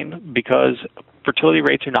fine because fertility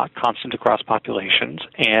rates are not constant across populations,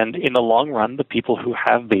 and in the long run, the people who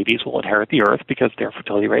have babies will inherit the earth because their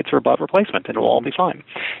fertility rates are above replacement, and it will all be fine.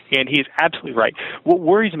 And he's absolutely right. What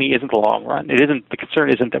worries me isn't the long run. The concern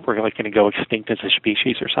isn't that we're going to go extinct as a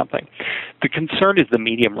species or something. The concern is the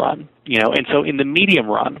medium run, and so in the medium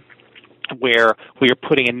run, where we are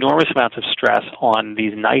putting enormous amounts of stress on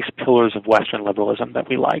these nice pillars of Western liberalism that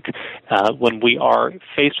we like, when we are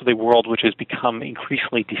faced with a world which has become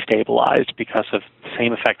increasingly destabilized because of the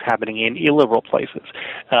same effects happening in illiberal places.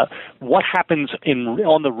 What happens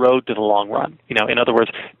on the road to the long run? In other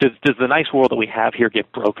words, does the nice world that we have here get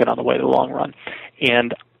broken on the way to the long run?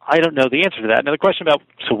 And I don't know the answer to that. Now, the question about,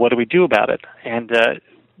 so what do we do about it? And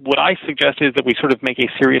what I suggest is that we sort of make a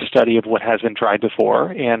serious study of what has been tried before,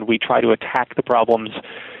 and we try to attack the problems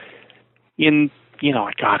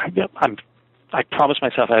I promised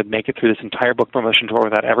myself I'd make it through this entire book promotion tour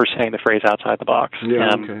without ever saying the phrase outside the box.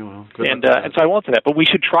 Yeah, okay, well, good. And so I won't say that, but we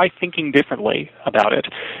should try thinking differently about it.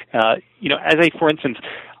 For instance,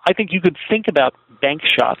 I think you could think about bank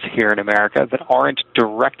shots here in America that aren't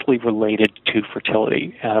directly related to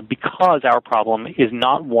fertility because our problem is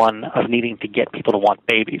not one of needing to get people to want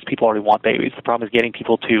babies. People already want babies. The problem is getting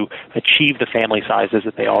people to achieve the family sizes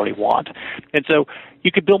that they already want. And so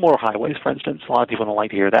you could build more highways, for instance. A lot of people don't like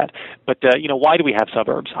to hear that. But, why do we have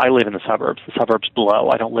suburbs? I live in the suburbs. The suburbs blow.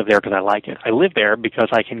 I don't live there because I like it. I live there because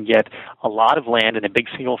I can get a lot of land in a big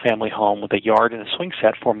single-family home with a yard and a swing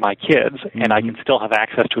set for my kids, and I can still have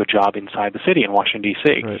access to a job inside the city in Washington,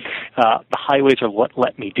 D.C. Right. The highways are what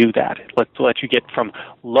let me do that. Let you get from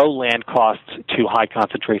low land costs to high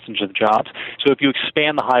concentrations of jobs. So if you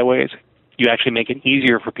expand the highways, you actually make it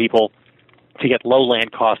easier for people to get low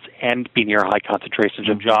land costs and be near high concentrations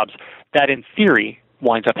of jobs. That, in theory,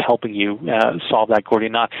 winds up helping you solve that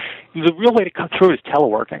Gordian knot. The real way to cut through it is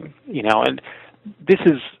teleworking, and this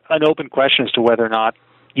is an open question as to whether or not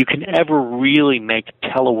you can ever really make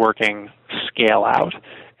teleworking scale out.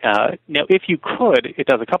 Now, if you could, it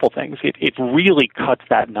does a couple things. It really cuts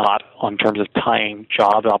that knot on terms of tying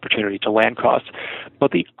job opportunity to land costs. But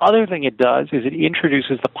the other thing it does is it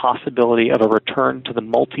introduces the possibility of a return to the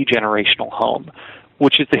multi-generational home,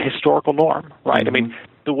 which is the historical norm, right? Mm-hmm. I mean,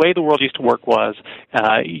 the way the world used to work was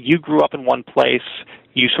you grew up in one place,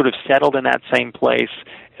 you sort of settled in that same place,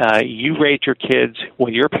 you raised your kids.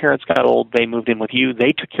 When your parents got old, they moved in with you.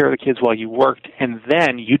 They took care of the kids while you worked, and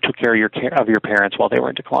then you took care of your parents while they were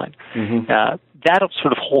in decline. Mm-hmm. That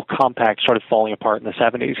sort of whole compact started falling apart in the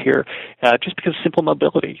 70s here, just because of simple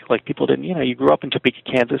mobility. Like people didn't, you grew up in Topeka,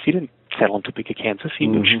 Kansas. You didn't settle in Topeka, Kansas. You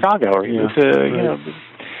moved to Chicago, or you moved to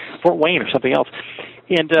Fort Wayne or something else.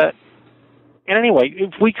 And anyway,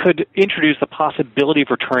 if we could introduce the possibility of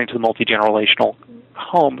returning to the multi-generational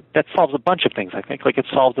home, that solves a bunch of things, I think. Like, it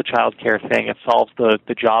solves the child care thing, it solves the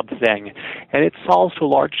job thing, and it solves to a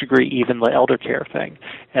large degree even the elder care thing.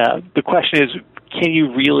 The question is, can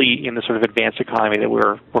you really, in the sort of advanced economy that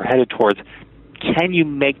we're headed towards, can you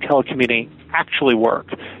make telecommuting actually work?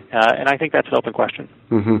 And I think that's an open question.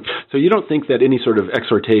 Mm-hmm. So you don't think that any sort of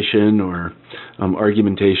exhortation or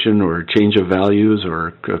argumentation or change of values or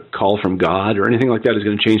a call from God or anything like that is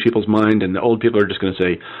going to change people's mind, and the old people are just going to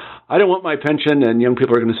say, I don't want my pension, and young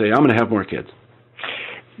people are going to say, I'm going to have more kids?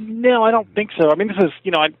 No, I don't think so. I mean, this is,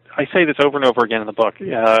 I say this over and over again in the book.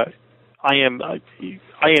 I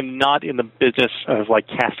am not in the business of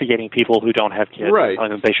castigating people who don't have kids, right,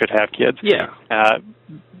 telling them they should have kids. Yeah.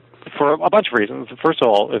 For a bunch of reasons. First of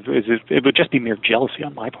all, it would just be mere jealousy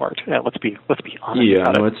on my part. Let's be honest. Yeah,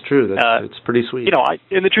 about it's true. It's pretty sweet.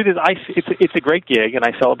 And the truth is, it's a great gig, and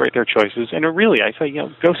I celebrate their choices. And really, I say,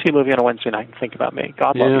 go see a movie on a Wednesday night and think about me.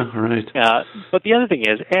 God love you. Yeah, right. But the other thing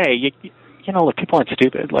is, look, people aren't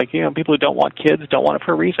stupid. People who don't want kids don't want it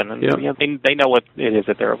for a reason, and they know what it is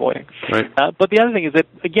that they're avoiding. Right. But the other thing is that,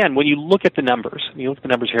 again, when you look at the numbers, here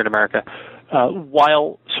in America,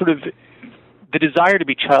 while sort of the desire to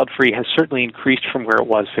be child-free has certainly increased from where it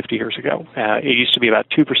was 50 years ago. It used to be about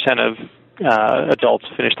 2% of adults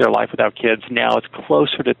finish their life without kids. Now it's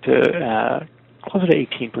closer to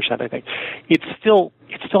 18%, I think. It's still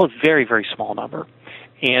a very, very small number.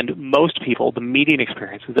 And most people, the median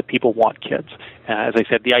experience is that people want kids. As I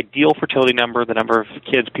said, the ideal fertility number, the number of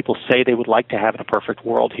kids people say they would like to have in a perfect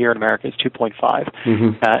world here in America is 2.5.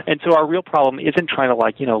 And so our real problem isn't trying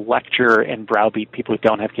to lecture and browbeat people who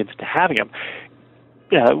don't have kids into having them.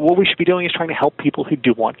 What we should be doing is trying to help people who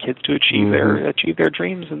do want kids to achieve their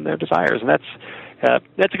dreams and their desires, and that's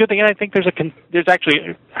a good thing. And I think there's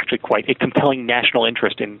actually quite a compelling national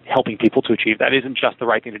interest in helping people to achieve that. It isn't just the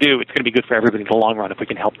right thing to do; it's going to be good for everybody in the long run if we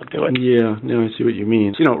can help them do it. Yeah, no, I see what you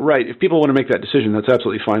mean. Right? If people want to make that decision, that's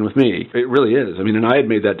absolutely fine with me. It really is. I mean, and I had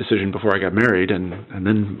made that decision before I got married, and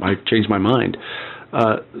then I changed my mind.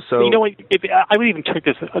 So I would even take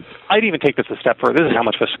this. I'd even take this a step further. This is how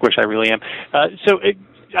much of a squish I really am.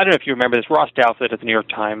 I don't know if you remember this. Ross Douthat at the New York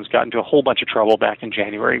Times got into a whole bunch of trouble back in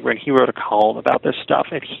January when he wrote a column about this stuff,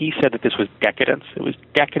 and he said that this was decadence. It was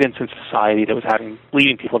decadence in society that was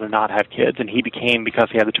leading people to not have kids, and he became, because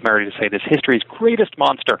he had the temerity to say this, history's greatest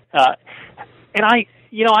monster. And I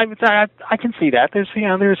can see that.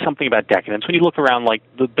 There's something about decadence. When you look around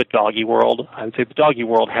the doggy world, I would say the doggy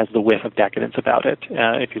world has the whiff of decadence about it,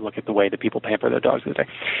 if you look at the way that people pamper their dogs today.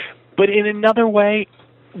 But in another way,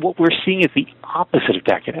 what we're seeing is the opposite of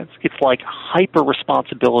decadence. It's like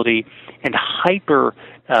hyper-responsibility and hyper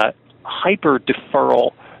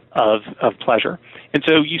deferral of pleasure. And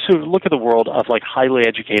so you sort of look at the world of highly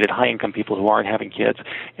educated, high-income people who aren't having kids,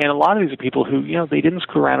 and a lot of these are people who, they didn't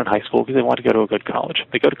screw around in high school because they want to go to a good college.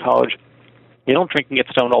 They go to college. They don't drink and get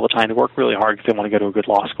stoned all the time. They work really hard because they want to go to a good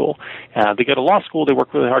law school. They go to law school. They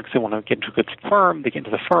work really hard because they want to get into a good firm. They get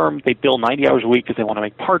into the firm. They bill 90 hours a week because they want to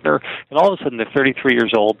make partner. And all of a sudden, they're 33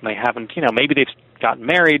 years old, and they haven't, maybe they've gotten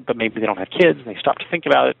married, but maybe they don't have kids, and they stop to think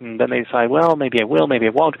about it, and then they decide, well, maybe I will, maybe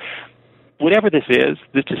I won't. Whatever this is,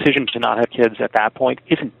 this decision to not have kids at that point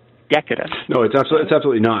isn't decadent. No, it's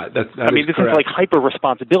absolutely not. This is like hyper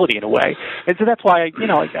responsibility in a way, and so that's why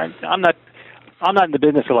I'm not in the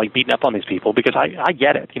business of beating up on these people, because I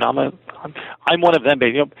get it. I'm one of them.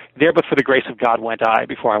 There, but for the grace of God went I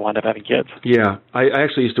before I wound up having kids. Yeah, I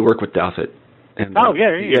actually used to work with Douthat. And, that's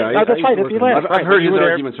right. I've heard his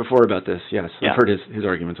arguments before about this. Yes, yeah. I've heard his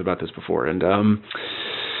arguments about this before, and I'm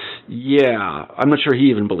not sure he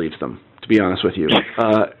even believes them, to be honest with you.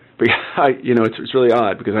 But it's really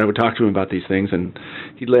odd, because I would talk to him about these things, and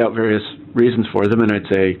he'd lay out various reasons for them, and I'd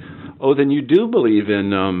say, "Oh, then you do believe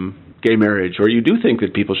in gay marriage, or you do think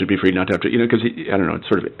that people should be free not to have to," because I don't know, it's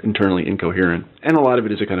sort of internally incoherent, and a lot of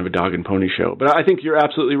it is a kind of a dog and pony show. But I think you're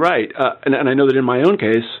absolutely right, and I know that in my own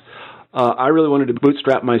case, I really wanted to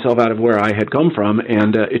bootstrap myself out of where I had come from,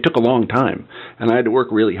 and it took a long time, and I had to work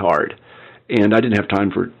really hard, and I didn't have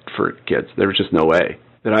time for kids. There was just no way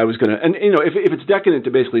that I was going to, and if it's decadent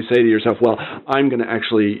to basically say to yourself, well, I'm going to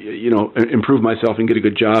actually, improve myself and get a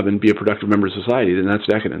good job and be a productive member of society, then that's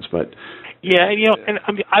decadence. But yeah, and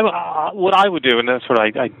what I would do, and that's what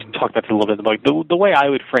I talked about a little bit in the book, the way I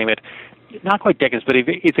would frame it, not quite decadence, but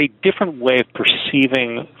it's a different way of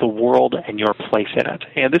perceiving the world and your place in it.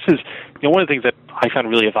 And this is, one of the things that I found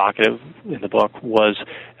really evocative in the book was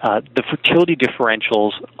the fertility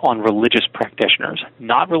differentials on religious practitioners,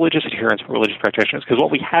 not religious adherents, but religious practitioners. Because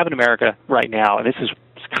what we have in America right now, and this is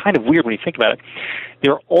kind of weird when you think about it,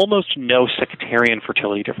 there are almost no sectarian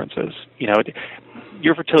fertility differences.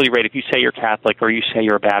 Your fertility rate, if you say you're Catholic or you say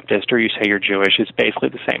you're a Baptist or you say you're Jewish, is basically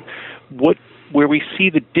the same. Where we see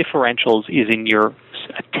the differentials is in your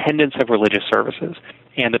attendance of religious services.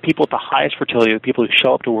 And the people with the highest fertility are the people who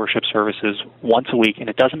show up to worship services once a week, and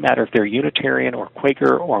it doesn't matter if they're Unitarian or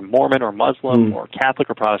Quaker or Mormon or Muslim or Catholic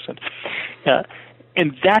or Protestant.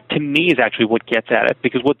 And that, to me, is actually what gets at it,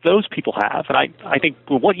 because what those people have, and I think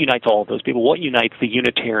what unites all of those people, what unites the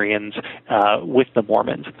Unitarians with the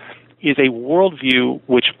Mormons, is a worldview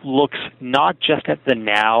which looks not just at the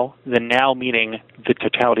now meaning the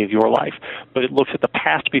totality of your life, but it looks at the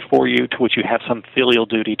past before you, to which you have some filial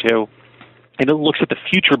duty to, and it looks at the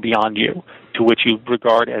future beyond you, to which you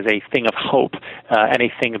regard as a thing of hope and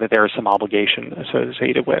a thing that there is some obligation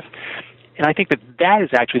associated with. And I think that is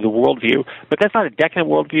actually the worldview, but that's not a decadent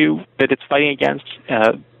worldview that it's fighting against,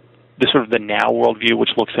 the sort of the now worldview, which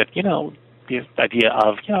looks at, the idea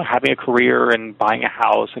of having a career and buying a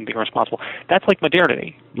house and being responsible. That's like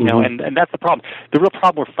modernity, and that's the problem. The real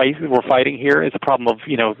problem we're fighting here is the problem of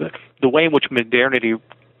the way in which modernity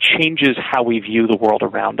changes how we view the world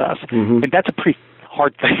around us, and that's a pretty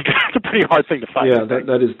hard thing. It's a pretty hard thing to fight. Yeah,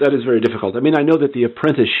 that is very difficult. I mean, I know that the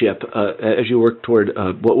apprenticeship, as you work toward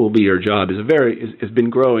what will be your job, has been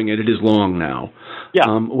growing, and it is long now. Yeah.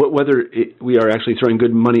 Whether we are actually throwing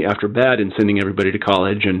good money after bad and sending everybody to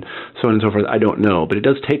college and so on and so forth, I don't know. But it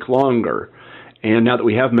does take longer. And now that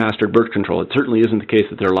we have mastered birth control, it certainly isn't the case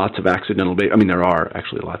that there are lots of accidental babies. I mean, there are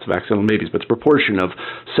actually lots of accidental babies, but the proportion of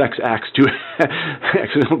sex acts to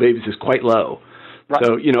accidental babies is quite low. Right.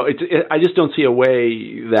 So, I just don't see a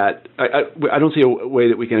way that I don't see a way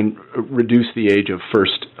that we can reduce the age of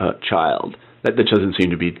first child. That doesn't seem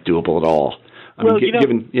to be doable at all. But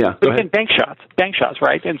again, bank shots,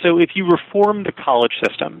 right? And so if you reform the college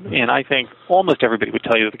system, and I think almost everybody would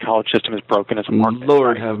tell you that the college system is broken as a market.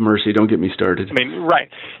 Lord have mercy, don't get me started. I mean, right.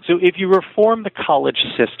 So if you reform the college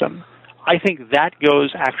system, I think that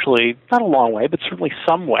goes actually not a long way, but certainly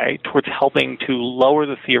some way towards helping to lower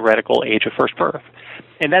the theoretical age of first birth.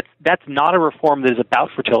 And that's not a reform that is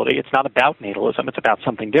about fertility. It's not about natalism. It's about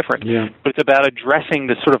something different. Yeah. But it's about addressing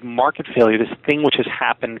this sort of market failure, this thing which has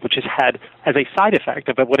happened, which has had, as a side effect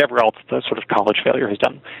of whatever else the sort of college failure has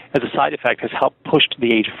done, as a side effect has helped push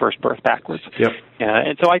the age of first birth backwards. Yep.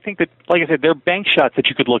 And so I think that, like I said, there are bank shots that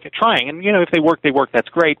you could look at trying. And, if they work, that's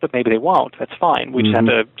great, but maybe they won't. That's fine. We just have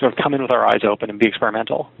to sort of come in with our eyes open and be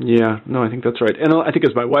experimental. Yeah, no, I think that's right. And I think,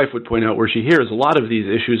 as my wife would point out where she hears, a lot of these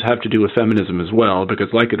issues have to do with feminism as well, because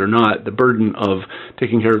like it or not, the burden of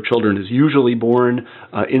taking care of children is usually borne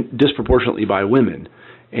disproportionately by women.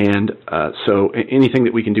 And so anything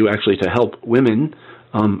that we can do actually to help women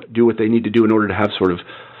do what they need to do in order to have sort of,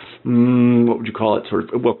 what would you call it,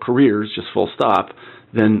 careers, just full stop,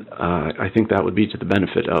 then I think that would be to the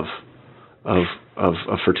benefit of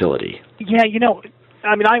fertility. Yeah,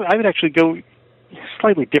 I mean, I would actually go a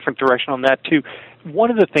slightly different direction on that, too.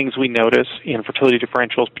 One of the things we notice in fertility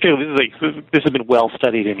differentials, particularly this has been well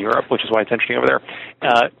studied in Europe, which is why it's interesting over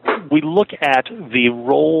there. We look at the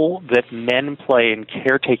role that men play in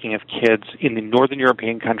caretaking of kids in the northern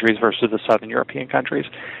European countries versus the southern European countries,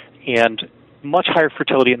 and much higher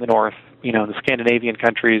fertility in the north, in the Scandinavian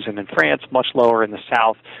countries, and in France, much lower in the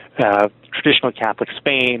south, traditional Catholic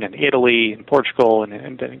Spain and Italy and Portugal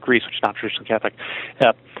and in Greece, which is not traditional Catholic.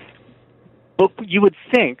 But you would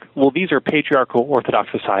think, well, these are patriarchal Orthodox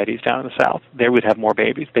societies down in the South. They would have more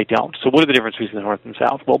babies. They don't. So what are the differences between the North and the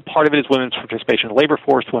South? Well, part of it is women's participation in the labor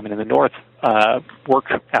force. Women in the North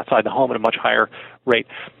work outside the home at a much higher rate.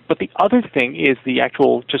 But the other thing is the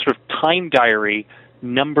actual just sort of time diary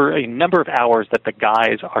number of hours that the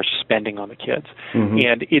guys are spending on the kids. Mm-hmm.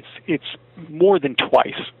 And it's more than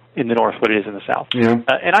twice in the North what it is in the South. Yeah.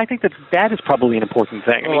 And I think that is probably an important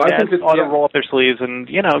thing. I think dads ought to roll up their sleeves and,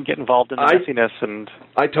 get involved in the messiness. And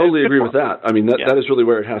I totally agree with that. I mean, that is really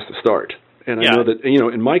where it has to start. And I know that,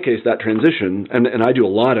 in my case, that transition, and I do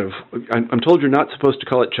a lot of, I'm told you're not supposed to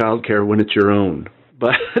call it child care when it's your own.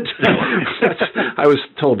 But I was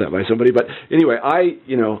told that by somebody. But anyway, I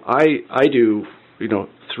do,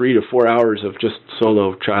 3 to 4 hours of just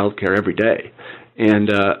solo child care every day. And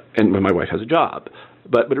my wife has a job.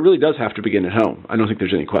 But it really does have to begin at home. I don't think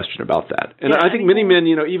there's any question about that. And I think many men,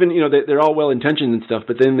 they're all well-intentioned and stuff,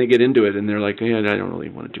 but then they get into it and they're like, I don't really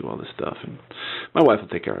want to do all this stuff. And my wife will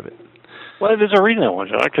take care of it. Well, there's a reason I want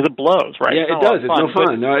to do it, because it blows, right? Yeah, it does. It's no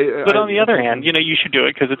fun. But on the other hand, you should do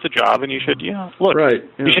it because it's a job, and you should, look. Right.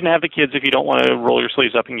 Yeah. You shouldn't have the kids if you don't want to roll your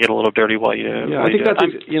sleeves up and get a little dirty while you. Yeah, I think I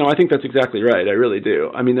think that's exactly right. I really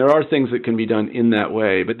do. I mean, there are things that can be done in that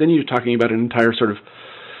way, but then you're talking about an entire sort of.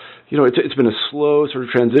 It's been a slow sort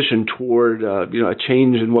of transition toward a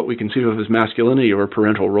change in what we conceive of as masculinity or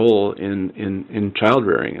parental role in child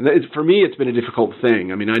rearing. And for me, it's been a difficult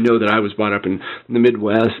thing. I mean, I know that I was brought up in the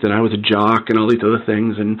Midwest, and I was a jock and all these other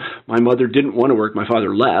things. And my mother didn't want to work. My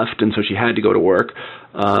father left, and so she had to go to work.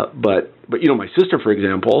 But my sister, for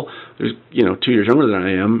example, who's 2 years younger than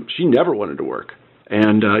I am, she never wanted to work.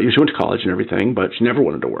 And she went to college and everything, but she never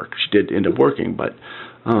wanted to work. She did end up working, but.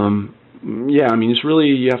 It's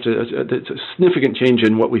really, it's a significant change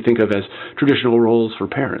in what we think of as traditional roles for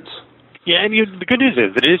parents. Yeah, and the good news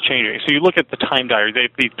is that it is changing. So you look at the time diaries,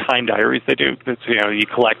 these time diaries they do. That's, you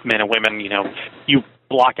collect men and women, you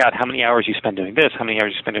block out how many hours you spend doing this, how many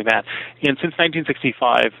hours you spend doing that. And since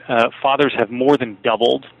 1965, fathers have more than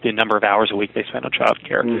doubled the number of hours a week they spend on child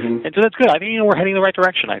care. Mm-hmm. And so that's good. I think, we're heading in the right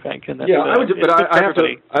direction, I think. And I have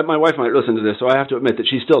to, my wife might listen to this, so I have to admit that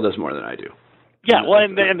she still does more than I do. Yeah, well,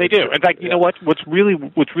 and they do. In fact, you know what? What's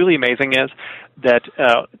really amazing is that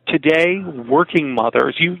today, working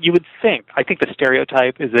mothers, you would think, I think the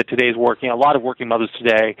stereotype is that a lot of working mothers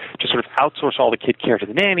today just sort of outsource all the kid care to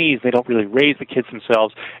the nannies. They don't really raise the kids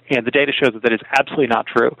themselves, and the data shows that is absolutely not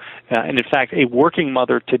true. And in fact, a working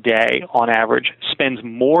mother today, on average, spends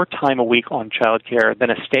more time a week on child care than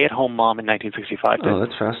a stay-at-home mom in 1965 did. Oh,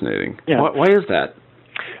 that's fascinating. Yeah. Why is that?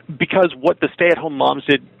 because what the stay-at-home moms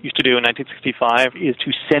used to do in 1965 is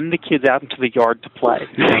to send the kids out into the yard to play.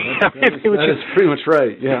 That is pretty much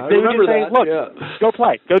right. Yeah, I remember that. Look, go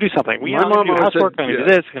play, go do something. My mom do housework, I'm going to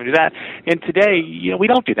do this, going to do that. And today, we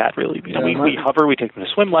don't do that really. We hover, we take them to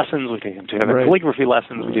swim lessons, we take them to calligraphy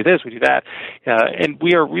lessons, we do this, we do that, and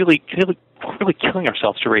we are really killing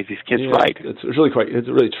ourselves to raise these kids right. It's really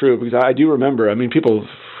true, because I do remember, people,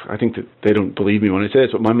 I think that they don't believe me when I say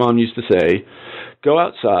this, but my mom used to say, go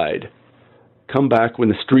outside, come back when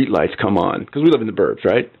the street lights come on, because we live in the burbs,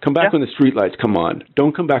 right? Come back when the street lights come on.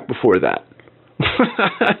 Don't come back before that.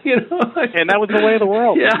 And that was the way of the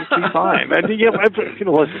world. Yeah. It's fine. And,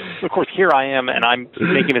 of course, here I am, and I'm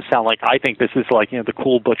making it sound like I think this is like the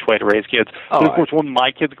cool butch way to raise kids. But of course, when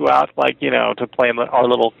my kids go out, to play in our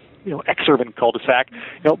little exurban cul-de-sac,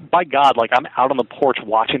 by God, I'm out on the porch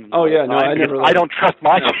watching. Oh yeah, no, I don't trust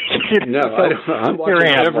my kids. No, I'm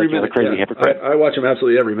watching every minute. Crazy hypocrite. I watch them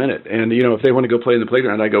absolutely every minute, and if they want to go play in the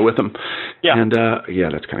playground, I go with them. Yeah, and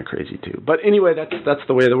that's kind of crazy too. But anyway, that's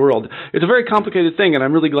the way of the world. It's a very complicated thing, and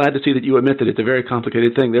I'm really glad to see that you admit that it's a very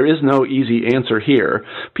complicated thing. There is no easy answer here.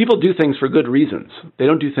 People do things for good reasons. They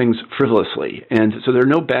don't do things frivolously, and so there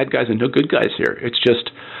are no bad guys and no good guys here. It's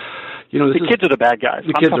just. The kids are the bad guys.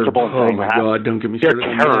 The kids are, oh my God, don't get me started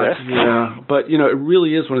on that. Yeah, but, it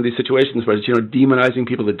really is one of these situations where it's, demonizing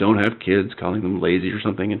people that don't have kids, calling them lazy or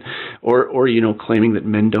something, and or claiming that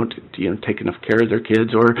men don't, take enough care of their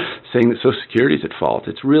kids, or saying that Social Security is at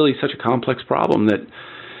fault. It's really such a complex problem that,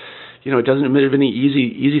 it doesn't admit of any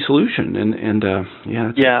easy solution,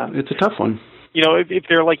 it's a tough one. If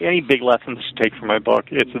there are any big lessons to take from my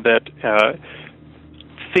book, it's that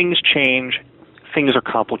things change. Things are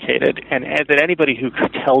complicated, and that anybody who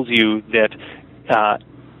tells you that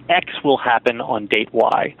X will happen on date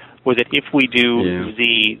Y, or that if we do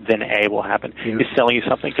Z, then A will happen, is selling you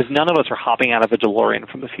something, because none of us are hopping out of a DeLorean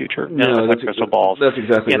from the future. None of us have crystal balls. That's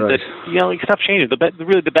exactly right. Stuff changes.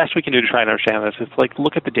 Really, the best we can do to try and understand this is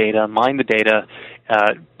look at the data, mine the data,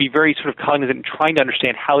 be very sort of cognizant and trying to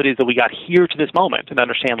understand how it is that we got here to this moment, and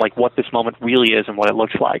understand what this moment really is and what it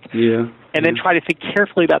looks like. Yeah. And then try to think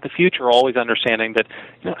carefully about the future, always understanding that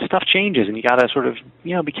stuff changes, and you got to sort of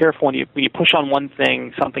be careful when you push on one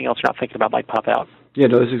thing, something else you're not thinking about might pop out. Yeah,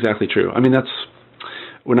 no, that's exactly true. That's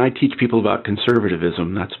when I teach people about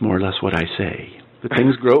conservatism, that's more or less what I say. The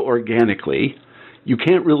things grow organically. You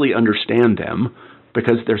can't really understand them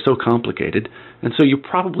because they're so complicated, and so you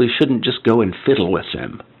probably shouldn't just go and fiddle with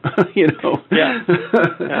them, because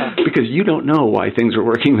you don't know why things are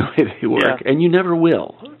working the way they work, and you never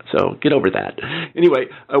will. So get over that. Anyway,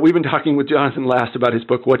 we've been talking with Jonathan Last about his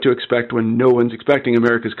book, What to Expect When No One's Expecting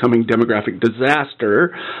America's Coming Demographic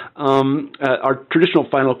Disaster. Our traditional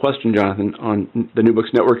final question, Jonathan, on the New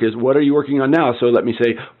Books Network is, what are you working on now? So let me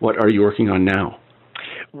say, what are you working on now?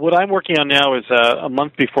 What I'm working on now is a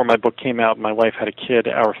month before my book came out, my wife had a kid,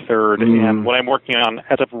 our third, and what I'm working on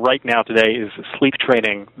as of right now today is sleep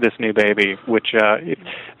training this new baby, which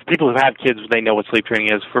for people who have kids, they know what sleep training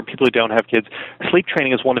is. For people who don't have kids, sleep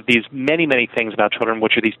training is one of these many, many things about children,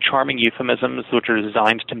 which are these charming euphemisms which are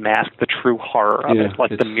designed to mask the true horror of it, like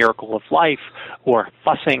the miracle of life, or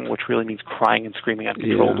fussing, which really means crying and screaming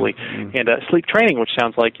uncontrollably, and sleep training, which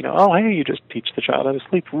sounds like, hey, you just teach the child how to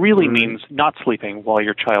sleep, really means not sleeping while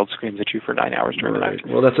your child screams at you for 9 hours during the night.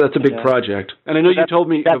 Well, that's a big project. And I know you told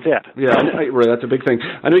me... That's it. Yeah, that's a big thing.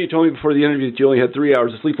 I know you told me before the interview that you only had 3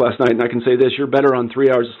 hours of sleep last night, and I can say this, you're better on 3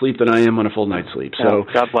 hours of sleep than I am on a full night's sleep. So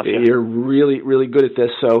God bless you. You're really, really good at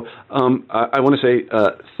this. So I want to say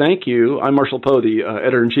thank you. I'm Marshall Poe, the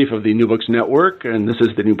editor-in-chief of the New Books Network, and this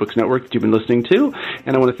is the New Books Network that you've been listening to.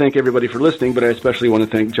 And I want to thank everybody for listening, but I especially want to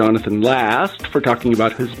thank Jonathan Last for talking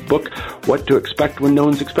about his book, What to Expect When No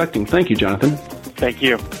One's Expecting. Thank you, Jonathan. Thank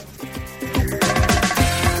you.